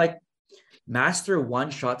say is like master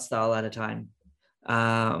one shot style at a time.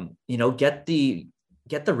 Get the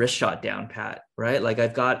wrist shot down pat, right? Like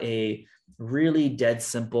I've got a really dead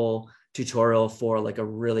simple tutorial for like a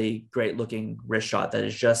really great looking wrist shot that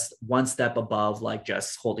is just one step above like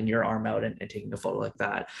just holding your arm out and taking a photo like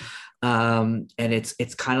that. And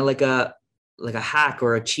it's kind of like a hack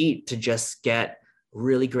or a cheat to just get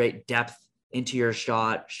really great depth into your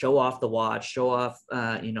shot, show off the watch, show off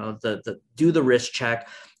the do the wrist check,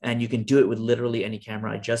 and you can do it with literally any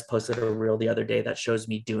camera. I just posted a reel the other day that shows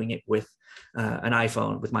me doing it with an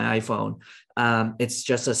iPhone, with my iPhone. It's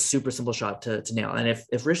just a super simple shot to nail. And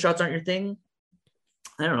if wrist shots aren't your thing,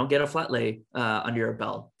 I don't know, get a flat lay under your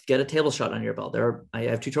belt, get a table shot under your belt. I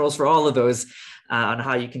have tutorials for all of those on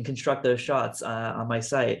how you can construct those shots on my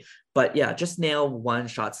site. But yeah, just nail one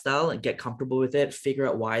shot style and get comfortable with it, figure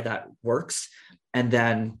out why that works, and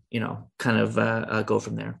then, kind of go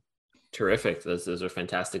from there. Terrific. Those are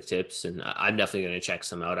fantastic tips, and I'm definitely going to check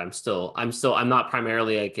some out. I'm not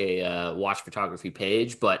primarily like a watch photography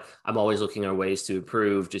page, but I'm always looking at ways to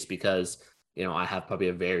improve, just because I have probably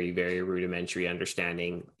a very, very rudimentary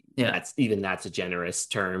understanding. Yeah, that's a generous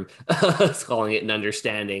term. Calling it an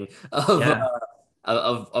understanding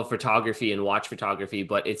of photography and watch photography,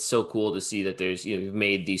 but it's so cool to see that there's you've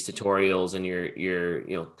made these tutorials and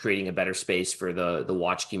you're creating a better space for the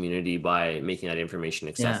watch community by making that information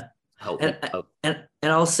accessible. And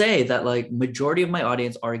I'll say that like majority of my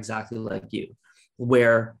audience are exactly like you,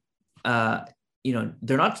 where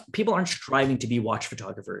people aren't striving to be watch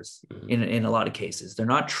photographers in a lot of cases. They're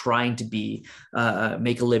not trying to be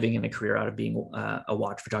make a living and a career out of being a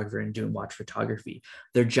watch photographer and doing watch photography.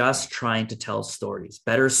 They're just trying to tell stories,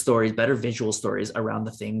 better visual stories around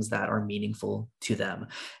the things that are meaningful to them.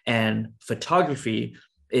 And photography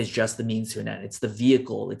is just the means to an end. It's the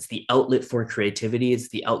vehicle. It's the outlet for creativity. It's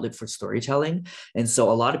the outlet for storytelling. And so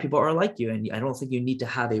a lot of people are like you. And I don't think you need to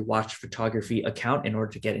have a watch photography account in order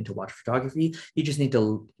to get into watch photography. You just need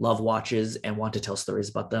to love watches and want to tell stories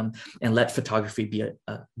about them, and let photography be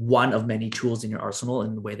one of many tools in your arsenal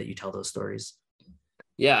in the way that you tell those stories.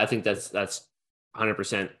 Yeah, I think that's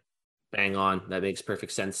 100% bang on. That makes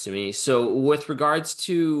perfect sense to me. So with regards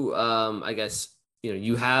to, I guess,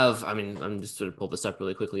 you have, I'm just sort of pull this up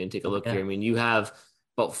really quickly and take a look here. You have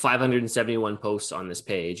about 571 posts on this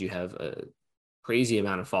page. You have a crazy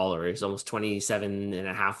amount of followers, almost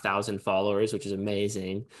 27,500 followers, which is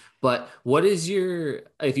amazing. But what is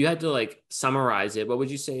if you had to like summarize it, what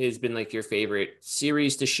would you say has been like your favorite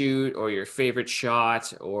series to shoot, or your favorite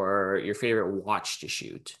shot, or your favorite watch to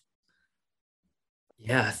shoot?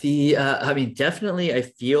 Yeah, definitely I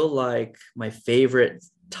feel like my favorite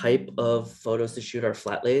type of photos to shoot are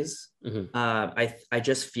flat lays. I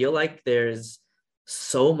just feel like there's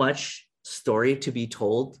so much story to be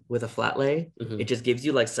told with a flat lay. It just gives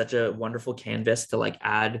you like such a wonderful canvas to like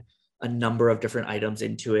add a number of different items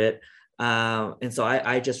into it. And so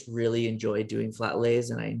I just really enjoy doing flat lays,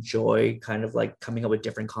 and I enjoy kind of like coming up with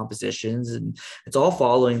different compositions, and it's all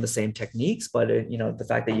following the same techniques, but the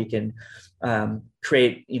fact that you can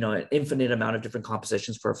create an infinite amount of different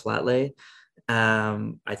compositions for a flat lay.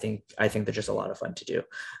 I think they're just a lot of fun to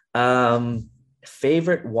do.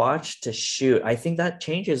 Favorite watch to shoot, I think that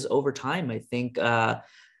changes over time. I think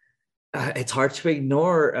it's hard to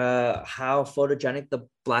ignore how photogenic the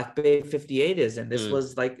Black Bay 58 is, and this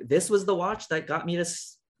was the watch that got me to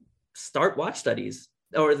start watch studies,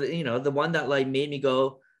 or the one that like made me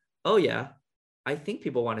go, oh yeah, I think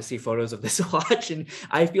people want to see photos of this watch. And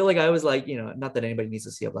I feel like I was like, not that anybody needs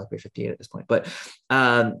to see a Black Bay 58 at this point, but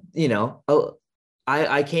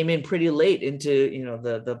I came in pretty late into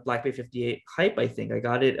the Black Bay 58 hype. I think I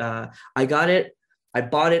got it. I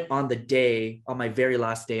bought it on my very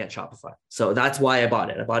last day at Shopify. So that's why I bought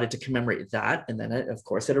it. I bought it to commemorate that. And then of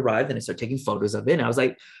course it arrived, and I started taking photos of it. And I was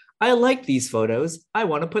like, I like these photos. I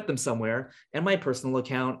want to put them somewhere. And my personal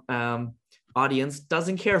account audience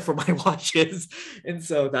doesn't care for my watches. And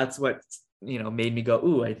so that's what made me go,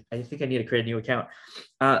 ooh, I think I need to create a new account.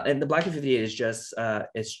 And the Black Bay 58 is just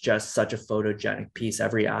it's just such a photogenic piece.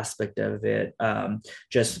 Every aspect of it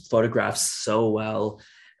just photographs so well.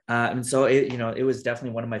 And so it was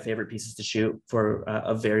definitely one of my favorite pieces to shoot for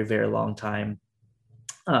a very, very long time.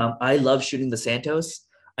 I love shooting the Santos.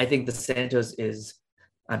 I think the Santos is,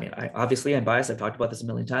 obviously I'm biased. I've talked about this a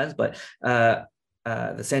million times, but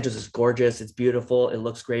the Santos is gorgeous. It's beautiful. It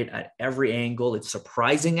looks great at every angle. It's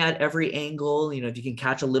surprising at every angle. If you can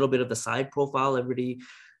catch a little bit of the side profile, everybody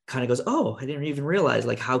kind of goes, oh, I didn't even realize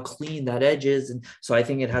like how clean that edge is. And so I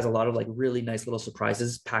think it has a lot of like really nice little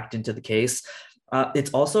surprises packed into the case.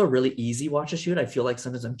 It's also a really easy watch to shoot. I feel like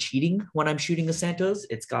sometimes I'm cheating when I'm shooting a Santos.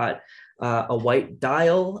 It's got a white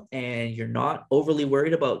dial, and you're not overly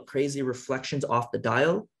worried about crazy reflections off the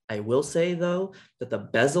dial. I will say though that the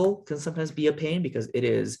bezel can sometimes be a pain, because it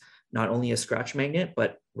is not only a scratch magnet,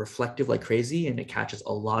 but reflective like crazy, and it catches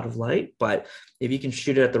a lot of light. But if you can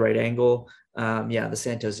shoot it at the right angle, yeah, the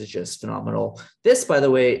Santos is just phenomenal. This, by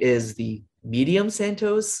the way, is the medium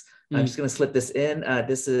Santos. I'm just going to slip this in.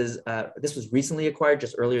 This was recently acquired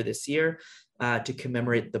just earlier this year to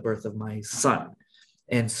commemorate the birth of my son.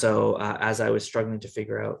 And so as I was struggling to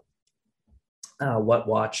figure out what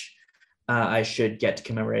watch I should get to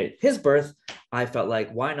commemorate his birth, I felt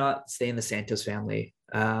like, why not stay in the Santos family?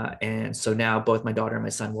 And so now both my daughter and my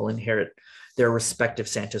son will inherit their respective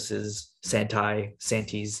Santoses,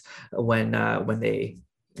 Santis when they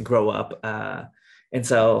grow up. And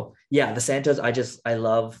so, yeah, the Santos, I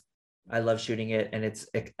love shooting it, and it's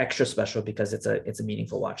extra special because it's a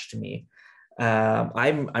meaningful watch to me.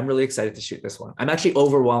 I'm really excited to shoot this one. I'm actually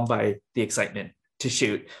overwhelmed by the excitement to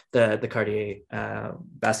shoot the Cartier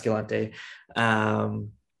Basculante.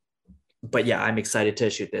 But yeah, I'm excited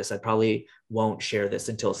to shoot this. I probably won't share this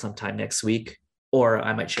until sometime next week, or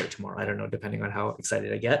I might share it tomorrow. I don't know, depending on how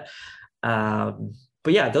excited I get.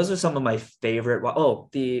 But yeah, those are some of my favorite.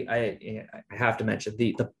 I have to mention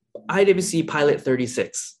the IWC Pilot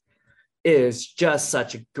 36 is just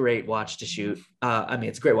such a great watch to shoot. I mean,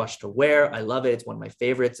 it's a great watch to wear. I love it. It's one of my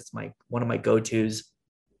favorites. It's one of my go-tos.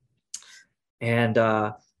 And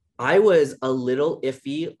I was a little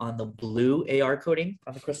iffy on the blue AR coating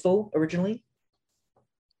on the crystal originally.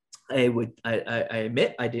 I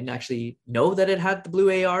admit I didn't actually know that it had the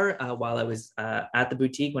blue AR while I was at the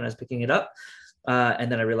boutique when I was picking it up.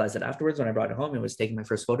 And then I realized that afterwards when I brought it home and was taking my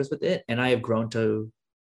first photos with it, and I have grown to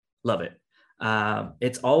love it.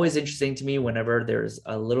 It's always interesting to me whenever there's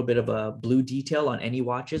a little bit of a blue detail on any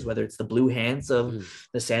watches, whether it's the blue hands of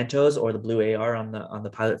the Santos or the blue AR on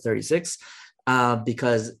the Pilot 36.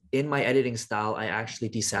 Because in my editing style, I actually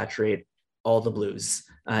desaturate all the blues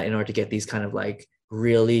in order to get these kind of like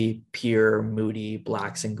really pure, moody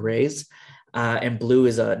blacks and grays. And blue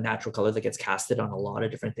is a natural color that gets casted on a lot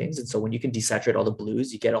of different things. And so when you can desaturate all the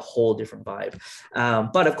blues, you get a whole different vibe.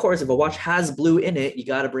 But of course, if a watch has blue in it, you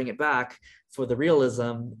got to bring it back for the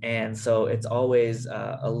realism. And so it's always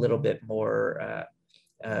a little bit more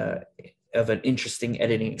of an interesting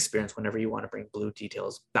editing experience whenever you want to bring blue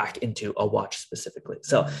details back into a watch specifically.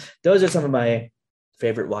 So those are some of my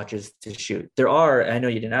favorite watches to shoot. There are, I know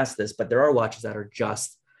you didn't ask this, but there are watches that are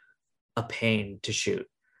just a pain to shoot.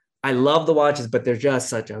 I love the watches, but they're just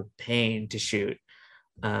such a pain to shoot.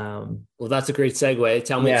 Well, that's a great segue.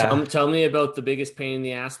 Tell me about the biggest pain in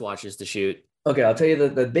the ass watches to shoot. Okay, I'll tell you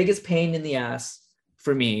the biggest pain in the ass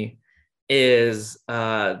for me is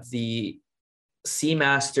the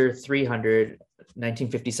Seamaster 300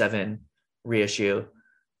 1957 reissue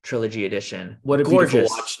trilogy edition. What a gorgeous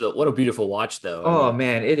watch though. What a beautiful watch though. Oh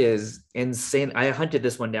man, it is insane. I hunted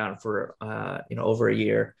this one down for over a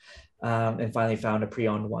year. And finally found a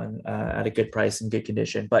pre-owned one at a good price and good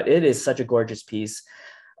condition. But it is such a gorgeous piece.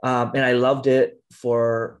 And I loved it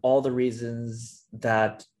for all the reasons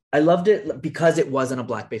that I loved it, because it wasn't a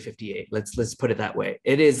Black Bay 58. Let's put it that way.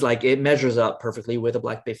 It is like, it measures up perfectly with a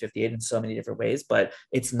Black Bay 58 in so many different ways, but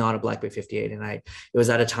it's not a Black Bay 58. And it was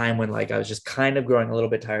at a time when like I was just kind of growing a little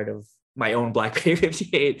bit tired of my own Black Bay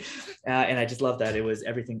 58. And I just loved that it was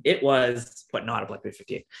everything it was, but not a Black Bay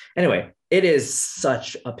 58. Anyway, it is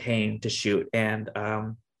such a pain to shoot. And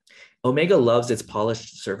Omega loves its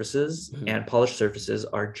polished surfaces, and polished surfaces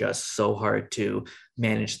are just so hard to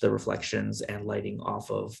manage the reflections and lighting off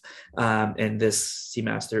of. And this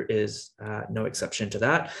Seamaster is no exception to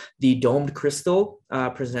that. The domed crystal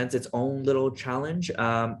presents its own little challenge.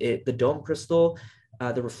 The domed crystal,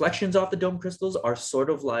 the reflections off the dome crystals are sort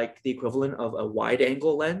of like the equivalent of a wide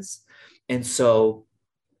angle lens. And so,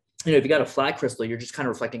 if you got a flat crystal, you're just kind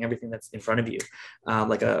of reflecting everything that's in front of you,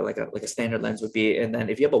 like a standard lens would be. And then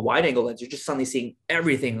if you have a wide angle lens, you're just suddenly seeing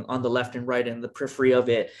everything on the left and right and the periphery of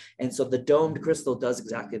it. And so the domed crystal does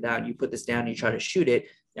exactly that. You put this down and you try to shoot it.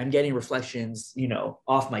 I'm getting reflections,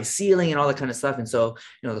 off my ceiling and all that kind of stuff. And so,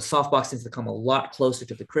 the softbox needs to come a lot closer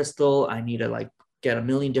to the crystal. I need to get a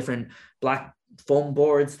million different black foam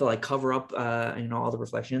boards to cover up, all the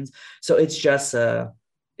reflections. So it's just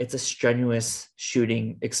it's a strenuous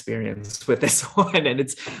shooting experience with this one.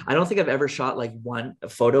 And I don't think I've ever shot one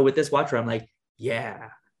photo with this watch where I'm like, yeah,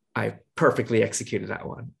 I perfectly executed that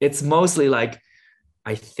one. It's mostly I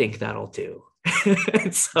think that'll do.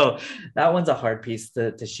 So that one's a hard piece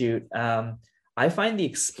to shoot. I find the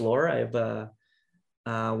Explorer, I have a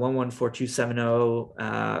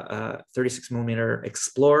 114270 36 millimeter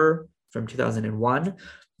Explorer from 2001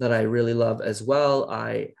 that I really love as well.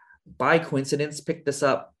 I, by coincidence, picked this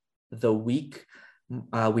up the week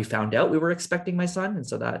we found out we were expecting my son. And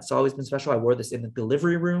so that's always been special. I wore this in the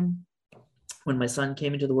delivery room when my son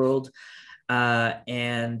came into the world.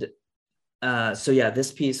 And so yeah,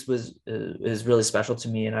 this piece was is really special to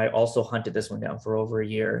me, and I also hunted this one down for over a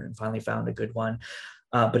year and finally found a good one.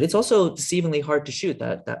 But it's also deceivingly hard to shoot.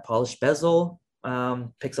 That polished bezel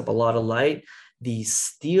picks up a lot of light. The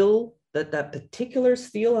steel, that particular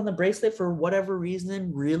steel on the bracelet, for whatever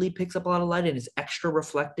reason, really picks up a lot of light and is extra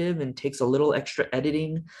reflective and takes a little extra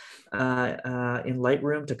editing in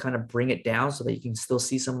Lightroom to kind of bring it down so that you can still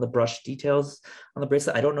see some of the brush details on the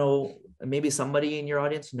bracelet. I don't know, maybe somebody in your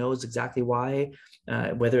audience knows exactly why,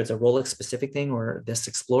 whether it's a Rolex specific thing or this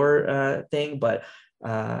Explorer thing, but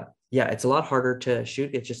yeah, it's a lot harder to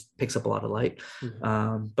shoot. It just picks up a lot of light,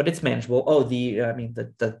 but it's manageable. Oh, the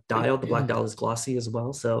dial, the black dial is glossy as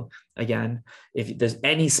well. So again, if there's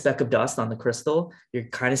any speck of dust on the crystal, you're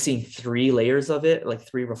kind of seeing 3 layers of it, like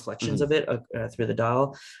 3 reflections of it through the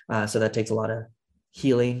dial. So that takes a lot of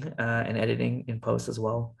healing and editing in post as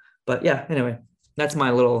well. But yeah, anyway, that's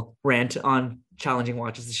my little rant on challenging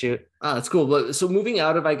watches to shoot. That's cool. But so moving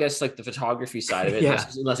out of, I guess, like the photography side of it, Yeah.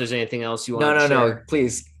 unless there's anything else you want to share. No,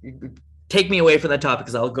 please take me away from that topic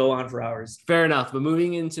because I'll go on for hours. Fair enough. But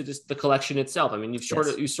moving into just the collection itself, I mean, you've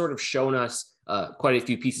sort of shown us quite a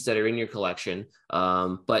few pieces that are in your collection.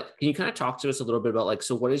 But can you kind of talk to us a little bit about, like,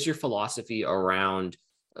 so what is your philosophy around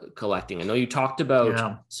collecting? I know you talked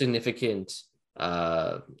about significant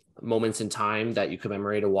moments in time that you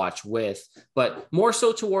commemorate a watch with, but more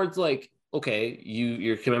so towards like, okay,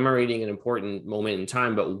 you're commemorating an important moment in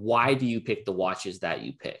time, but why do you pick the watches that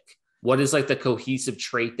you pick? What is like the cohesive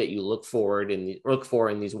trait that you look for in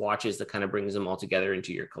these watches that kind of brings them all together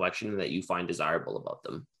into your collection and that you find desirable about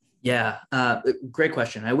them? Yeah, great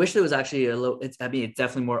question. I wish there was actually it's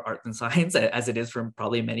definitely more art than science, as it is for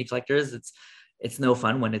probably many collectors. It's no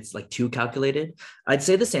fun when it's like too calculated. I'd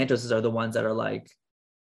say the Santoses are the ones that are like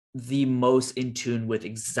the most in tune with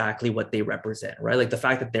exactly what they represent, right? Like the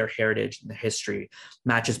fact that their heritage and the history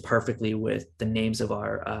matches perfectly with the names of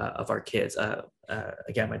our kids.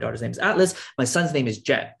 Again, my daughter's name is Atlas. My son's name is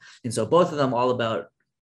Jet. And so both of them all about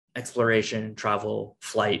exploration, travel,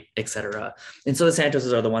 flight, etc. And so the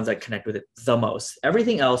Santoses are the ones that connect with it the most.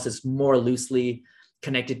 Everything else is more loosely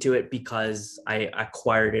connected to it because I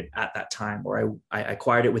acquired it at that time, or I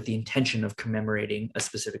acquired it with the intention of commemorating a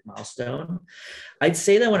specific milestone. I'd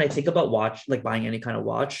say that when I think about buying any kind of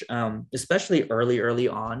watch, especially early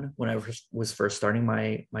on when I was first starting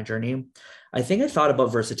my journey, I think I thought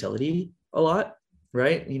about versatility a lot,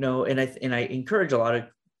 right? You know, and I encourage a lot of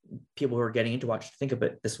people who are getting into watch to think of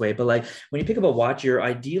it this way. But like when you pick up a watch, you're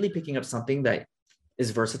ideally picking up something that is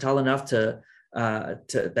versatile enough to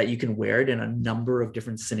that you can wear it in a number of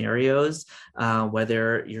different scenarios,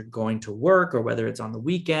 whether you're going to work or whether it's on the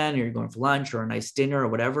weekend or you're going for lunch or a nice dinner or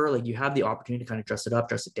whatever. Like you have the opportunity to kind of dress it up,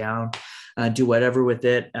 dress it down, do whatever with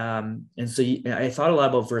it. And so I thought a lot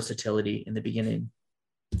about versatility in the beginning.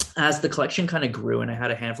 As the collection kind of grew and I had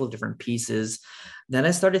a handful of different pieces, then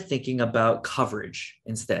I started thinking about coverage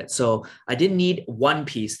instead. So I didn't need one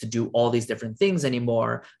piece to do all these different things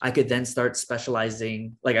anymore. I could then start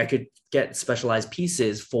specializing, like I could get specialized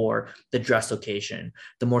pieces for the dress occasion,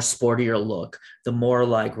 the more sportier look, the more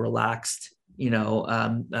like relaxed,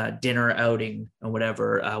 dinner outing or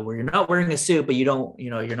whatever, where you're not wearing a suit, but you don't,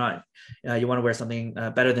 you're not, you want to wear something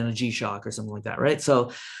better than a G-Shock or something like that, right?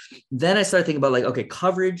 So then I started thinking about like, okay,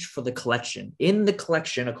 coverage for the collection. In the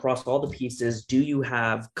collection across all the pieces, do you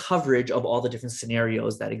have coverage of all the different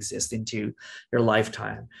scenarios that exist into your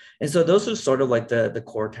lifetime? And so those are sort of like the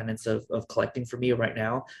core tenets of collecting for me right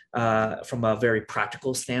now, from a very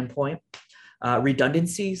practical standpoint.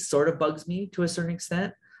 Redundancy sort of bugs me to a certain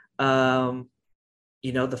extent.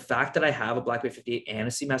 The fact that I have a Black Bay 58 and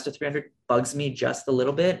a Seamaster 300 bugs me just a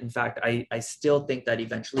little bit. In fact, I still think that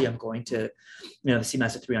eventually I'm going to, the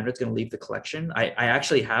Seamaster 300 is going to leave the collection. I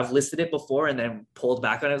actually have listed it before and then pulled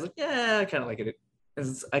back on it. I was like, yeah, I kind of like it.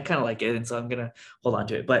 I kind of like it. And so I'm going to hold on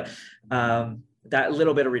to it. But that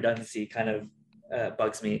little bit of redundancy kind of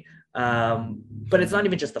bugs me. But it's not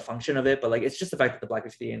even just the function of it, but like it's just the fact that the Black Bay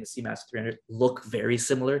 58 and the Seamaster 300 look very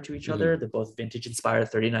similar to each other. They're both vintage inspired,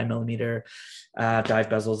 39 millimeter dive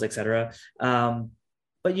bezels, etc.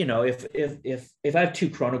 But if I have two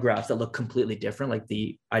chronographs that look completely different, like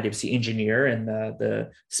the IWC Engineer and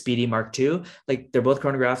the Speedy Mark II, like they're both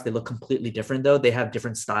chronographs, they look completely different though. They have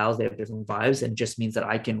different styles, they have different vibes, and just means that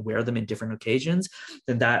I can wear them in different occasions.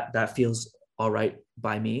 Then that feels all right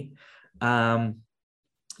by me.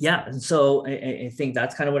 Yeah, and so I think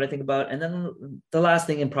that's kind of what I think about. And then the last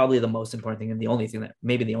thing, and probably the most important thing, and the only thing that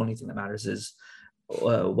matters is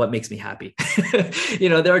what makes me happy.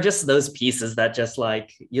 There are just those pieces that just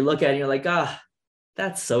like you look at and you're like,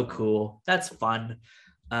 that's so cool, that's fun.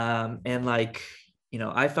 And like, you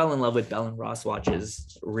know, I fell in love with Bell and Ross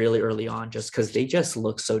watches really early on just because they just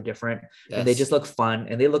look so different and they Yes. just look fun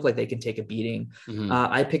and they look like they can take a beating.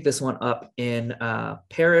 I picked this one up in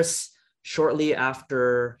Paris shortly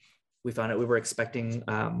after we found out we were expecting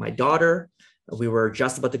my daughter. We were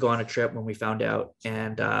just about to go on a trip when we found out,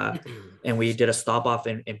 and we did a stop off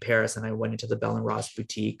in Paris, and I went into the Bell and Ross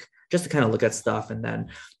boutique just to kind of look at stuff. And then,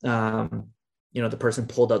 you know, the person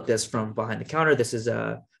pulled out this from behind the counter. This is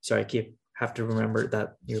sorry, I have to remember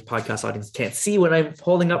that your podcast audience can't see what I'm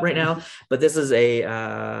holding up right now, but this is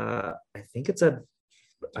I think it's I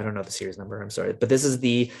don't know the series number. I'm sorry, but this is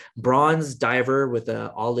the bronze diver with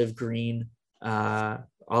a olive green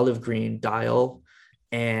dial,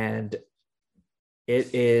 and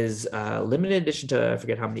it is limited edition to I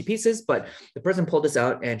forget how many pieces, but the person pulled this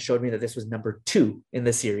out and showed me that this was number 2 in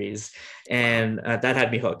the series. And that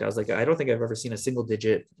had me hooked. I was like, I don't think I've ever seen a single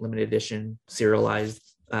digit limited edition serialized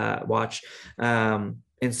watch. And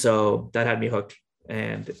so that had me hooked.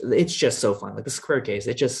 And it's just so fun. Like the square case,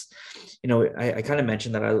 it just, you know, I kind of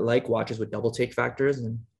mentioned that I like watches with double take factors.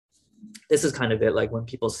 And this is kind of it. Like when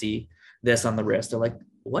people see this on the wrist, they're like,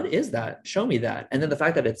 what is that? Show me that. And then the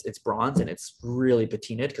fact that it's bronze and it's really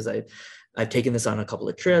patinaed, because I've taken this on a couple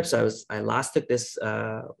of trips. I last took this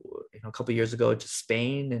a couple of years ago to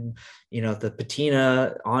Spain, and you know, the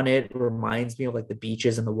patina on it reminds me of like the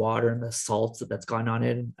beaches and the water and the salt that's gone on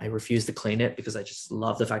it. And I refuse to clean it because I just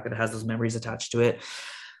love the fact that it has those memories attached to it.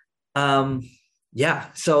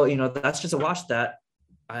 Yeah, so you know, that's just a watch that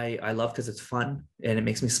I love because it's fun and it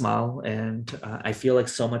makes me smile, and I feel like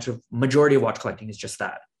so much of majority of watch collecting is just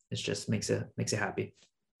that. It just makes it happy.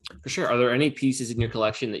 For sure. Are there any pieces in your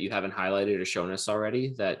collection that you haven't highlighted or shown us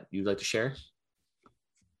already that you'd like to share?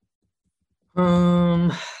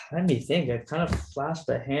 Let me think. I've kind of flashed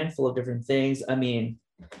a handful of different things. I mean,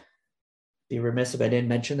 be remiss if I didn't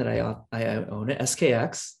mention that I own an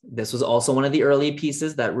SKX. This was also one of the early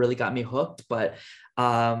pieces that really got me hooked. But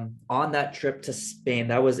on that trip to Spain,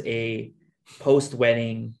 that was a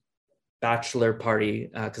post-wedding bachelor party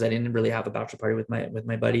because I didn't really have a bachelor party with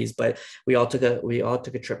my buddies, but we all took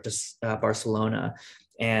a trip to Barcelona,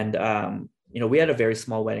 and you know, we had a very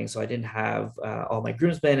small wedding, so I didn't have all my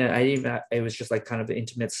groomsmen, and it was just like kind of an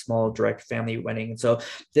intimate, small, direct family wedding. And so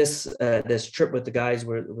this trip with the guys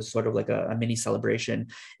was sort of like a mini celebration,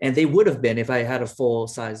 and they would have been, if I had a full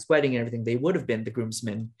size wedding and everything, they would have been the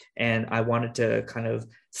groomsmen. And I wanted to kind of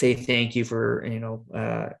say thank you for, you know,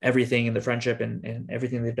 everything in the friendship and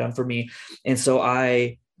everything they've done for me. And so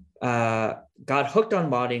I got hooked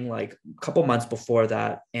on modding like a couple months before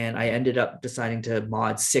that, and I ended up deciding to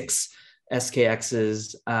mod 6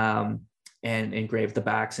 SKXs and engrave the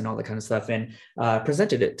backs and all that kind of stuff, and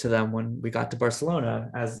presented it to them when we got to Barcelona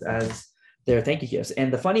as their thank you gifts.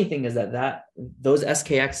 And the funny thing is that those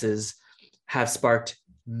SKXs have sparked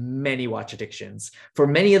many watch addictions for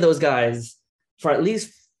many of those guys. For at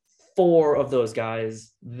least 4 of those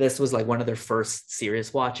guys, this was like one of their first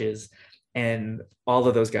serious watches, and all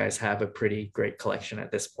of those guys have a pretty great collection at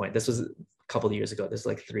this point. This was a couple of years ago. This is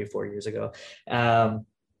like 3 or 4 years ago.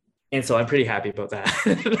 And so I'm pretty happy about that.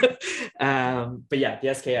 But yeah, the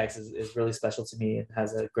SKX is really special to me. It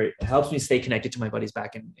helps me stay connected to my buddies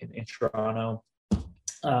back in Toronto.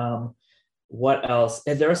 What else?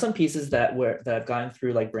 And there are some pieces that I've gotten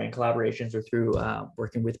through like brand collaborations or through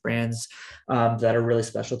working with brands that are really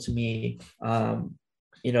special to me.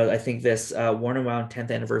 You know, I think this Worn and Wound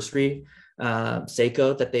 10th anniversary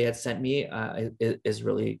Seiko that they had sent me is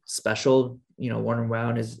really special. You know, Worn and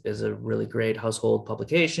Wound is a really great household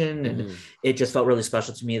publication, and it just felt really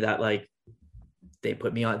special to me that like they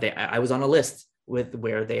put me on. I was on a list with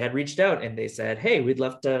where they had reached out and they said, "Hey, we'd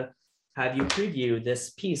love to have you preview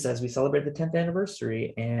this piece as we celebrate the 10th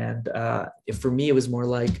anniversary." And for me, it was more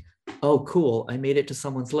like, oh, cool, I made it to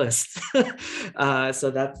someone's list.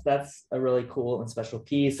 So that's a really cool and special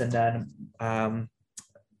piece. And then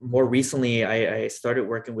more recently, I started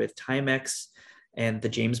working with Timex and the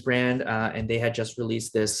James brand, and they had just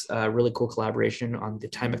released this really cool collaboration on the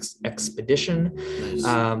Timex Expedition.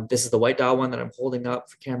 Nice. This is the white dial one that I'm holding up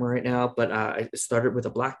for camera right now, but I started with a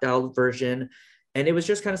black dial version, and it was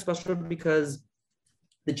just kind of special because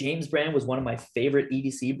the James brand was one of my favorite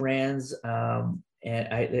EDC brands. And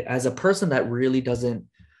as a person that really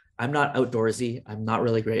I'm not outdoorsy. I'm not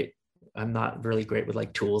really great with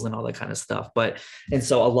like tools and all that kind of stuff. And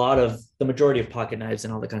so the majority of pocket knives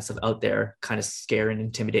and all that kind of stuff out there kind of scare and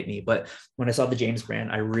intimidate me. But when I saw the James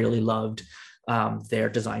brand, I really loved their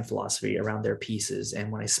design philosophy around their pieces.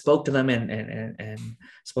 And when I spoke to them and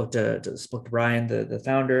spoke to Brian, the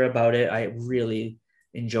founder, about it, I really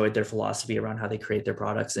enjoyed their philosophy around how they create their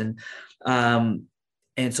products. And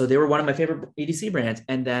And so they were one of my favorite EDC brands.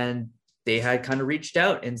 And then they had kind of reached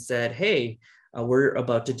out and said, hey, we're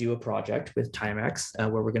about to do a project with Timex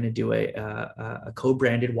where we're going to do a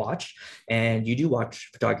co-branded watch, and you do watch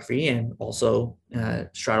photography and also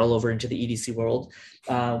straddle over into the EDC world,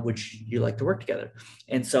 which you like to work together.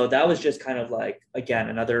 And so that was just kind of like, again,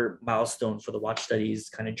 another milestone for the watch studies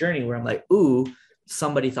kind of journey where I'm like, ooh,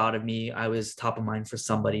 somebody thought of me. I was top of mind for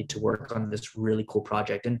somebody to work on this really cool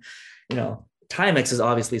project. And, you know, Timex is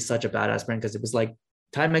obviously such a badass brand because it was like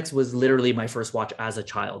Timex was literally my first watch as a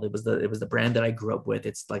child. It was the brand that I grew up with.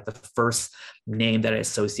 It's like the first name that I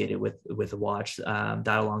associated with a watch. That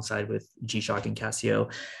alongside with G-Shock and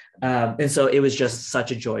Casio, and so it was just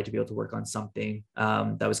such a joy to be able to work on something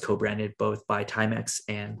that was co-branded both by Timex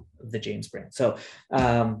and the James brand. So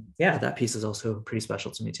yeah, that piece is also pretty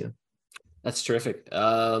special to me too. That's terrific.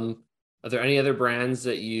 Are there any other brands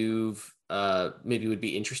that you've maybe would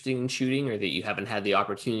be interesting in shooting, or that you haven't had the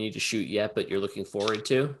opportunity to shoot yet, but you're looking forward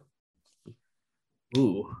to?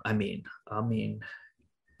 Ooh, I mean,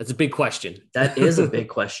 That's a big question. that is a big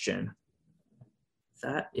question.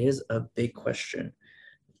 That is a big question.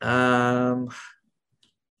 Trying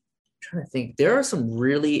to think, there are some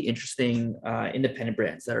really interesting independent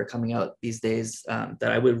brands that are coming out these days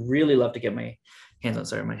that I would really love to get my hands on.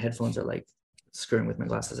 Sorry, my headphones are like screwing with my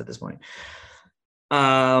glasses at this point.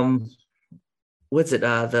 Um, what's it?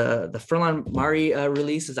 The Furlan Mari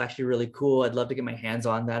release is actually really cool. I'd love to get my hands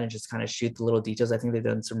on that and just kind of shoot the little details. I think they've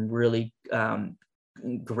done some really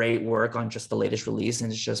great work on just the latest release,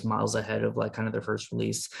 and it's just miles ahead of like kind of their first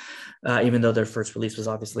release, even though their first release was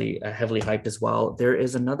obviously heavily hyped as well. There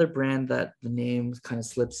is another brand that the name kind of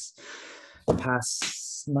slips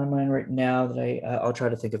past my mind right now that I'll try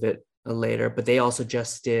to think of it later, but they also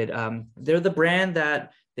just did they're the brand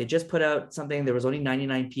that they just put out something. There was only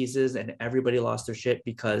 99 pieces and everybody lost their shit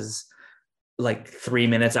because like 3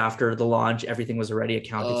 minutes after the launch everything was already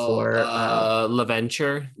accounted for.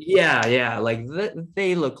 LaVenture. Yeah, like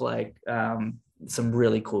they look like some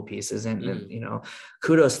really cool pieces, and you know,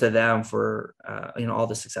 kudos to them for you know, all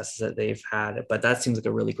the successes that they've had. But that seems like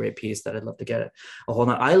a really great piece that I'd love to get a hold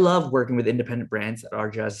on. I love working with independent brands that are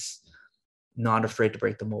just not afraid to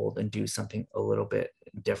break the mold and do something a little bit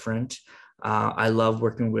different. I love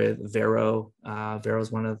working with Vero. Vero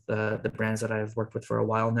is one of the brands that I've worked with for a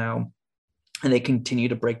while now, and they continue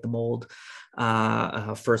to break the mold.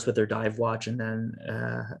 First with their dive watch, and then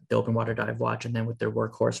the open water dive watch, and then with their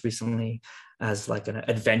workhorse recently as like an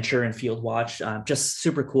adventure and field watch. Just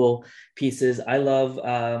super cool pieces. I love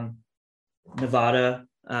Nevada.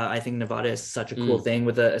 I think Nevada is such a cool thing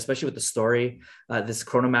with especially with the story. This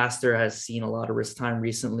Chronomaster has seen a lot of wrist time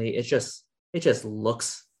recently. It just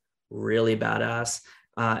looks really badass,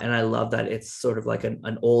 and I love that it's sort of like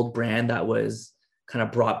an old brand that was kind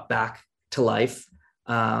of brought back to life.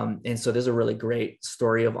 And so there's a really great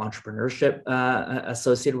story of entrepreneurship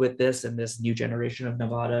associated with this and this new generation of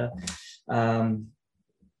Nevada.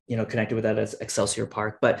 You know, connected with that as Excelsior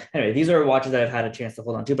Park. But anyway, these are watches that I've had a chance to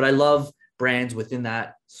hold on to. But I love brands within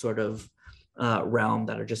that sort of realm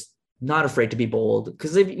that are just not afraid to be bold.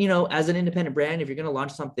 Because if you know, as an independent brand, if you're going to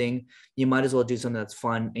launch something, you might as well do something that's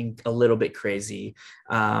fun and a little bit crazy.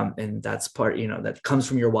 And that's part, you know, that comes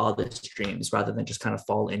from your wildest dreams rather than just kind of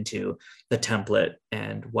fall into the template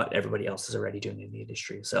and what everybody else is already doing in the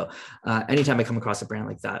industry. So anytime I come across a brand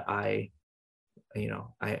like that, I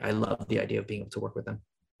love the idea of being able to work with them.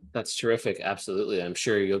 That's terrific. Absolutely. I'm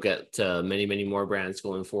sure you'll get many, many more brands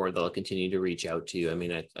going forward that'll continue to reach out to you. I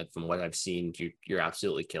mean, from what I've seen, you're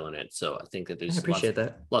absolutely killing it. So I think that I there's appreciate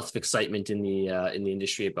lots of excitement in the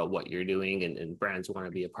industry about what you're doing, and brands want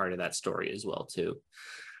to be a part of that story as well too.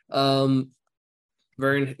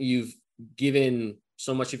 Vern, you've given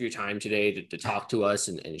so much of your time today to talk to us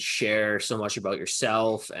and share so much about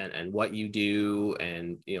yourself and what you do.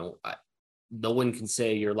 And, you know, no one can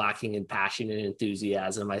say you're lacking in passion and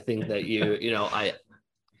enthusiasm. I think that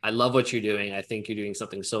I love what you're doing. I think you're doing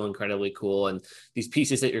something so incredibly cool. And these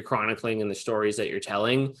pieces that you're chronicling and the stories that you're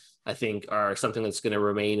telling, I think are something that's going to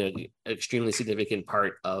remain an extremely significant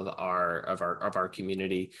part of our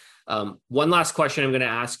community. One last question I'm going to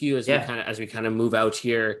ask you as we kind of move out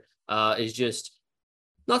here is just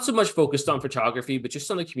not so much focused on photography, but just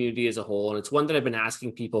on the community as a whole. And it's one that I've been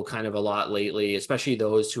asking people kind of a lot lately, especially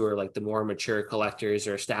those who are like the more mature collectors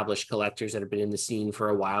or established collectors that have been in the scene for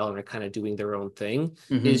a while and are kind of doing their own thing,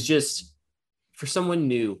 is just for someone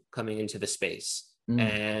new coming into the space.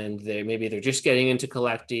 And they're just getting into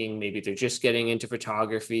collecting, maybe they're just getting into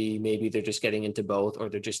photography, maybe they're just getting into both, or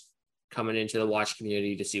they're just coming into the watch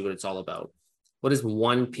community to see what it's all about. What is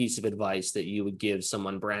one piece of advice that you would give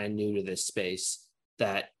someone brand new to this space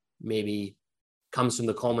that maybe comes from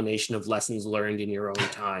the culmination of lessons learned in your own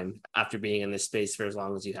time after being in this space for as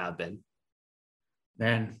long as you have been?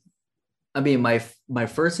 Man, I mean, my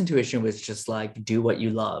first intuition was just like do what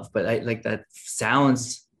you love, but I like that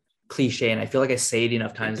sounds cliche, and I feel like I say it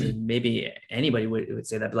enough times, and maybe anybody would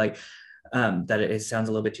say that, but like that it sounds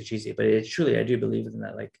a little bit too cheesy, but it truly I do believe in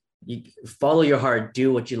that. Like you follow your heart,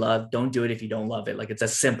 do what you love, don't do it if you don't love it. Like it's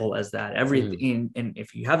as simple as that. Everything, and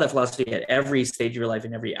if you have that philosophy at every stage of your life,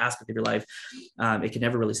 in every aspect of your life, it can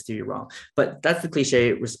never really steer you wrong. But that's the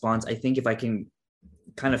cliche response. I think if I can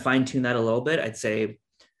kind of fine tune that a little bit, I'd say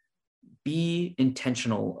be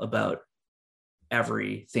intentional about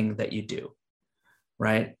everything that you do,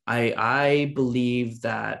 right? I believe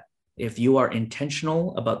that if you are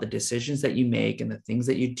intentional about the decisions that you make and the things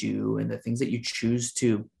that you do and the things that you choose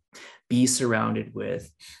to be surrounded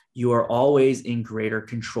with, you are always in greater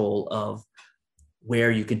control of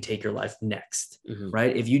where you can take your life next,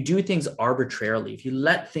 right? If you do things arbitrarily, if you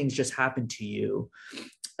let things just happen to you,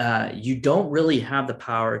 you don't really have the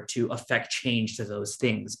power to affect change to those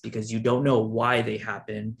things because you don't know why they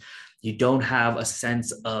happen. You don't have a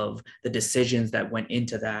sense of the decisions that went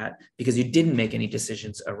into that because you didn't make any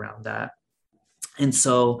decisions around that. And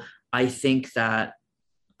so I think that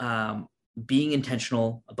being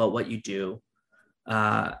intentional about what you do,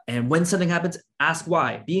 and when something happens, ask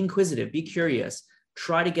why, be inquisitive, be curious,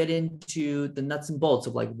 try to get into the nuts and bolts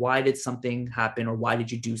of like, why did something happen or why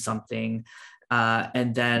did you do something?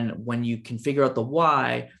 And then when you can figure out the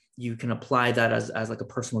why, you can apply that as like a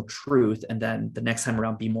personal truth. And then the next time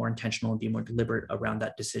around, be more intentional and be more deliberate around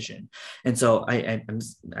that decision. And so I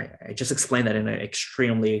just explained that in an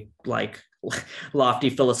extremely like lofty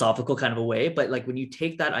philosophical kind of a way. But like when you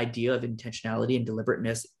take that idea of intentionality and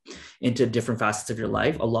deliberateness into different facets of your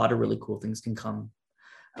life, a lot of really cool things can come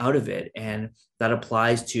out of it. And that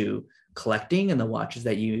applies to collecting and the watches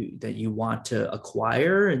that you want to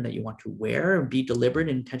acquire and that you want to wear, and be deliberate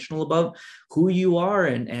and intentional about who you are,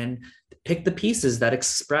 and pick the pieces that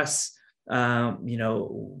express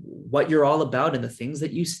what you're all about and the things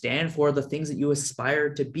that you stand for, the things that you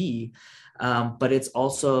aspire to be. But it's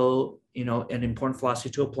also an important philosophy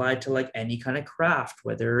to apply to like any kind of craft,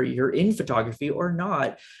 whether you're in photography or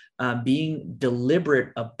not. Being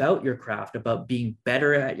deliberate about your craft, about being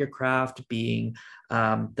better at your craft, being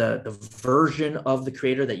the version of the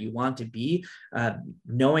creator that you want to be,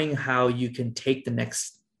 knowing how you can take the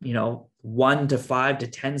next 1 to 5 to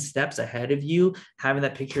 10 steps ahead of you, having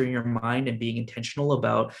that picture in your mind and being intentional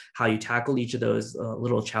about how you tackle each of those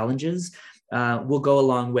little challenges will go a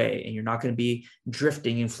long way. And you're not going to be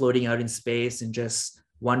drifting and floating out in space and just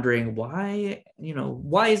wondering why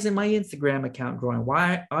isn't my Instagram account growing?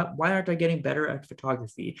 Why aren't I getting better at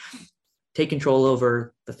photography? Take control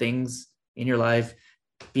over the things in your life.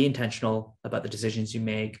 Be intentional about the decisions you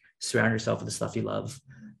make. Surround yourself with the stuff you love.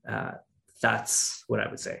 That's what I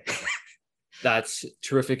would say. That's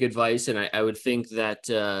terrific advice. And I would think that,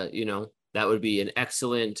 that would be an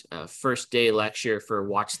excellent first day lecture for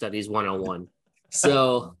Watch Studies 101.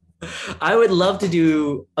 So I would love to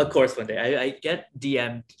do a course one day. I get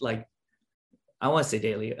DM'd, like, I want to say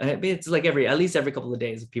daily. I mean, it's like at least every couple of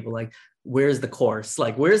days, people like, where's the course?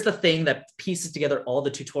 Like, where's the thing that pieces together all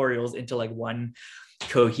the tutorials into like one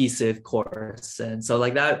cohesive course? And so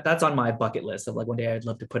like that's on my bucket list of like one day I'd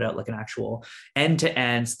love to put out like an actual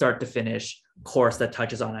end-to-end, start to finish course that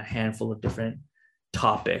touches on a handful of different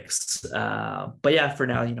topics. But yeah, for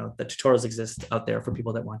now, the tutorials exist out there for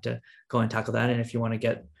people that want to go and tackle that. And if you want to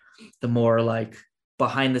get the more like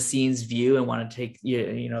behind the scenes view and want to take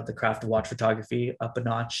the craft of watch photography up a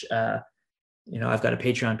notch, I've got a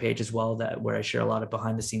Patreon page as well where I share a lot of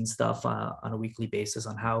behind the scenes stuff on a weekly basis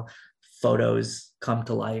on how photos come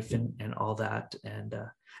to life and all that. And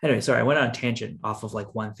anyway, sorry, I went on a tangent off of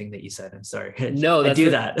like one thing that you said. I'm sorry. No, I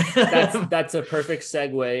do that. that's a perfect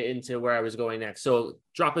segue into where I was going next. So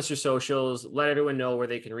drop us your socials, let everyone know where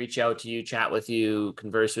they can reach out to you, chat with you,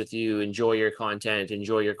 converse with you, enjoy your content,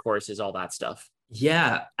 enjoy your courses, all that stuff.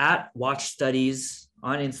 Yeah, at Watch Studies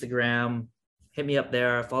on Instagram. Hit me up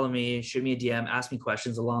there, follow me, shoot me a DM, ask me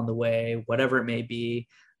questions along the way, whatever it may be.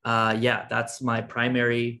 That's my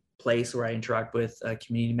primary place where I interact with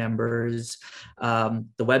community members. The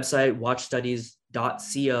website,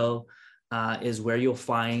 watchstudies.co, is where you'll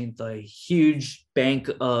find the huge bank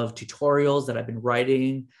of tutorials that I've been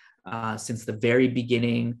writing since the very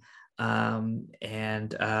beginning. You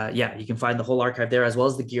can find the whole archive there, as well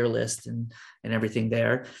as the gear list and everything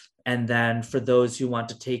there. And then for those who want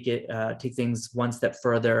to take things one step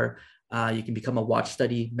further, you can become a Watch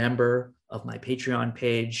Study member of my Patreon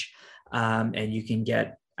page, and you can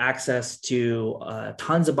get access to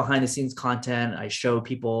tons of behind the scenes content. I show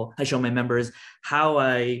my members how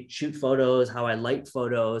I shoot photos, how I light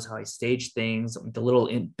photos, how I stage things, the little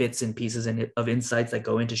bits and pieces of insights that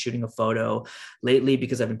go into shooting a photo. Lately,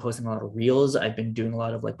 because I've been posting a lot of reels, I've been doing a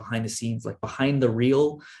lot of like behind the scenes, like behind the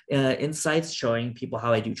reel insights, showing people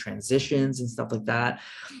how I do transitions and stuff like that.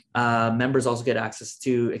 Members also get access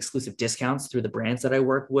to exclusive discounts through the brands that I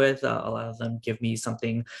work with. A lot of them give me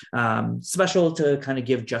something special to kind of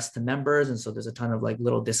give just to members. And so there's a ton of like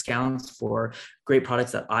little discounts for great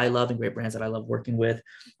products that I love and great brands that I love working with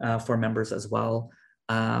for members as well.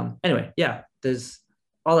 Anyway, yeah, there's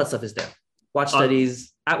all that stuff is there. Watch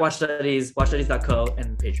Studies at Watch Studies, watchstudies.co,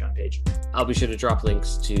 and Patreon page. I'll be sure to drop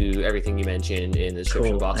links to everything you mentioned in the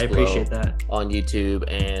description box. I appreciate that. On YouTube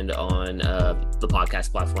and on the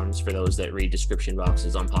podcast platforms for those that read description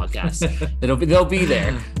boxes on podcasts. they'll be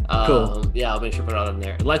there. Cool. Yeah, I'll make sure to put it all in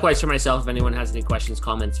there. Likewise for myself, if anyone has any questions,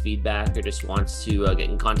 comments, feedback, or just wants to get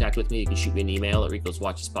in contact with me, you can shoot me an email at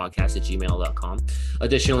ricoswatchespodcast@gmail.com.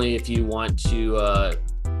 Additionally, if you want to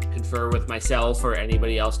confer with myself or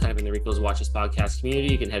anybody else kind of in the Rico's Watches podcast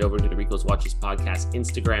community, you can head over to the Rico's Watches podcast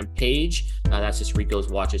Instagram page. That's just Rico's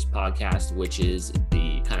Watches podcast, which is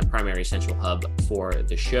the kind of primary central hub for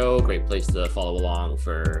the show. Great place to follow along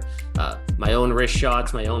for my own wrist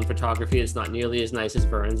shots, my own photography. It's not nearly as nice as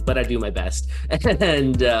Vern's, but I do my best.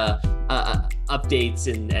 And updates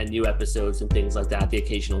and new episodes and things like that, the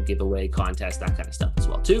occasional giveaway contest, that kind of stuff as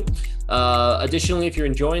well too. Additionally, if you're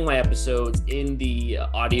enjoying my episodes in the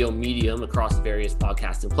audio medium across the various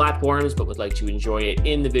podcasting platforms, but would like to enjoy it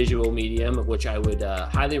in the visual medium, which I would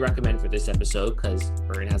highly recommend for this episode, because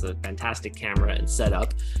Vern has a fantastic camera and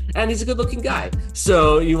setup, and he's a good-looking guy.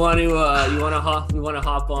 So you want to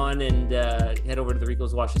hop on and head over to the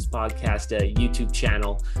Rico's Watches podcast YouTube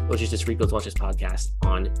channel, which is just Rico's Watches podcast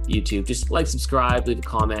on YouTube. Just like, subscribe, leave a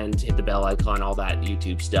comment, hit the bell icon, all that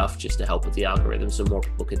YouTube stuff, just to help with the algorithm so more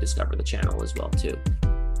people can discover the channel as well too.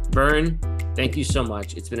 Vern, thank you so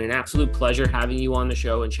much. It's been an absolute pleasure having you on the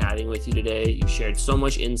show and chatting with you today. You've shared so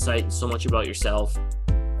much insight and so much about yourself.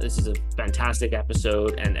 This is a fantastic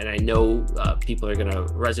episode, and I know people are going to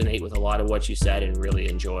resonate with a lot of what you said and really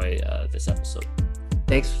enjoy this episode.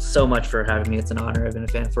 Thanks so much for having me. It's an honor. I've been a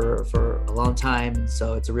fan for a long time,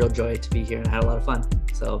 so it's a real joy to be here, and I had a lot of fun.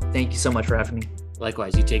 So thank you so much for having me.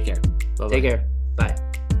 Likewise. You take care. Bye-bye. Take care. Bye.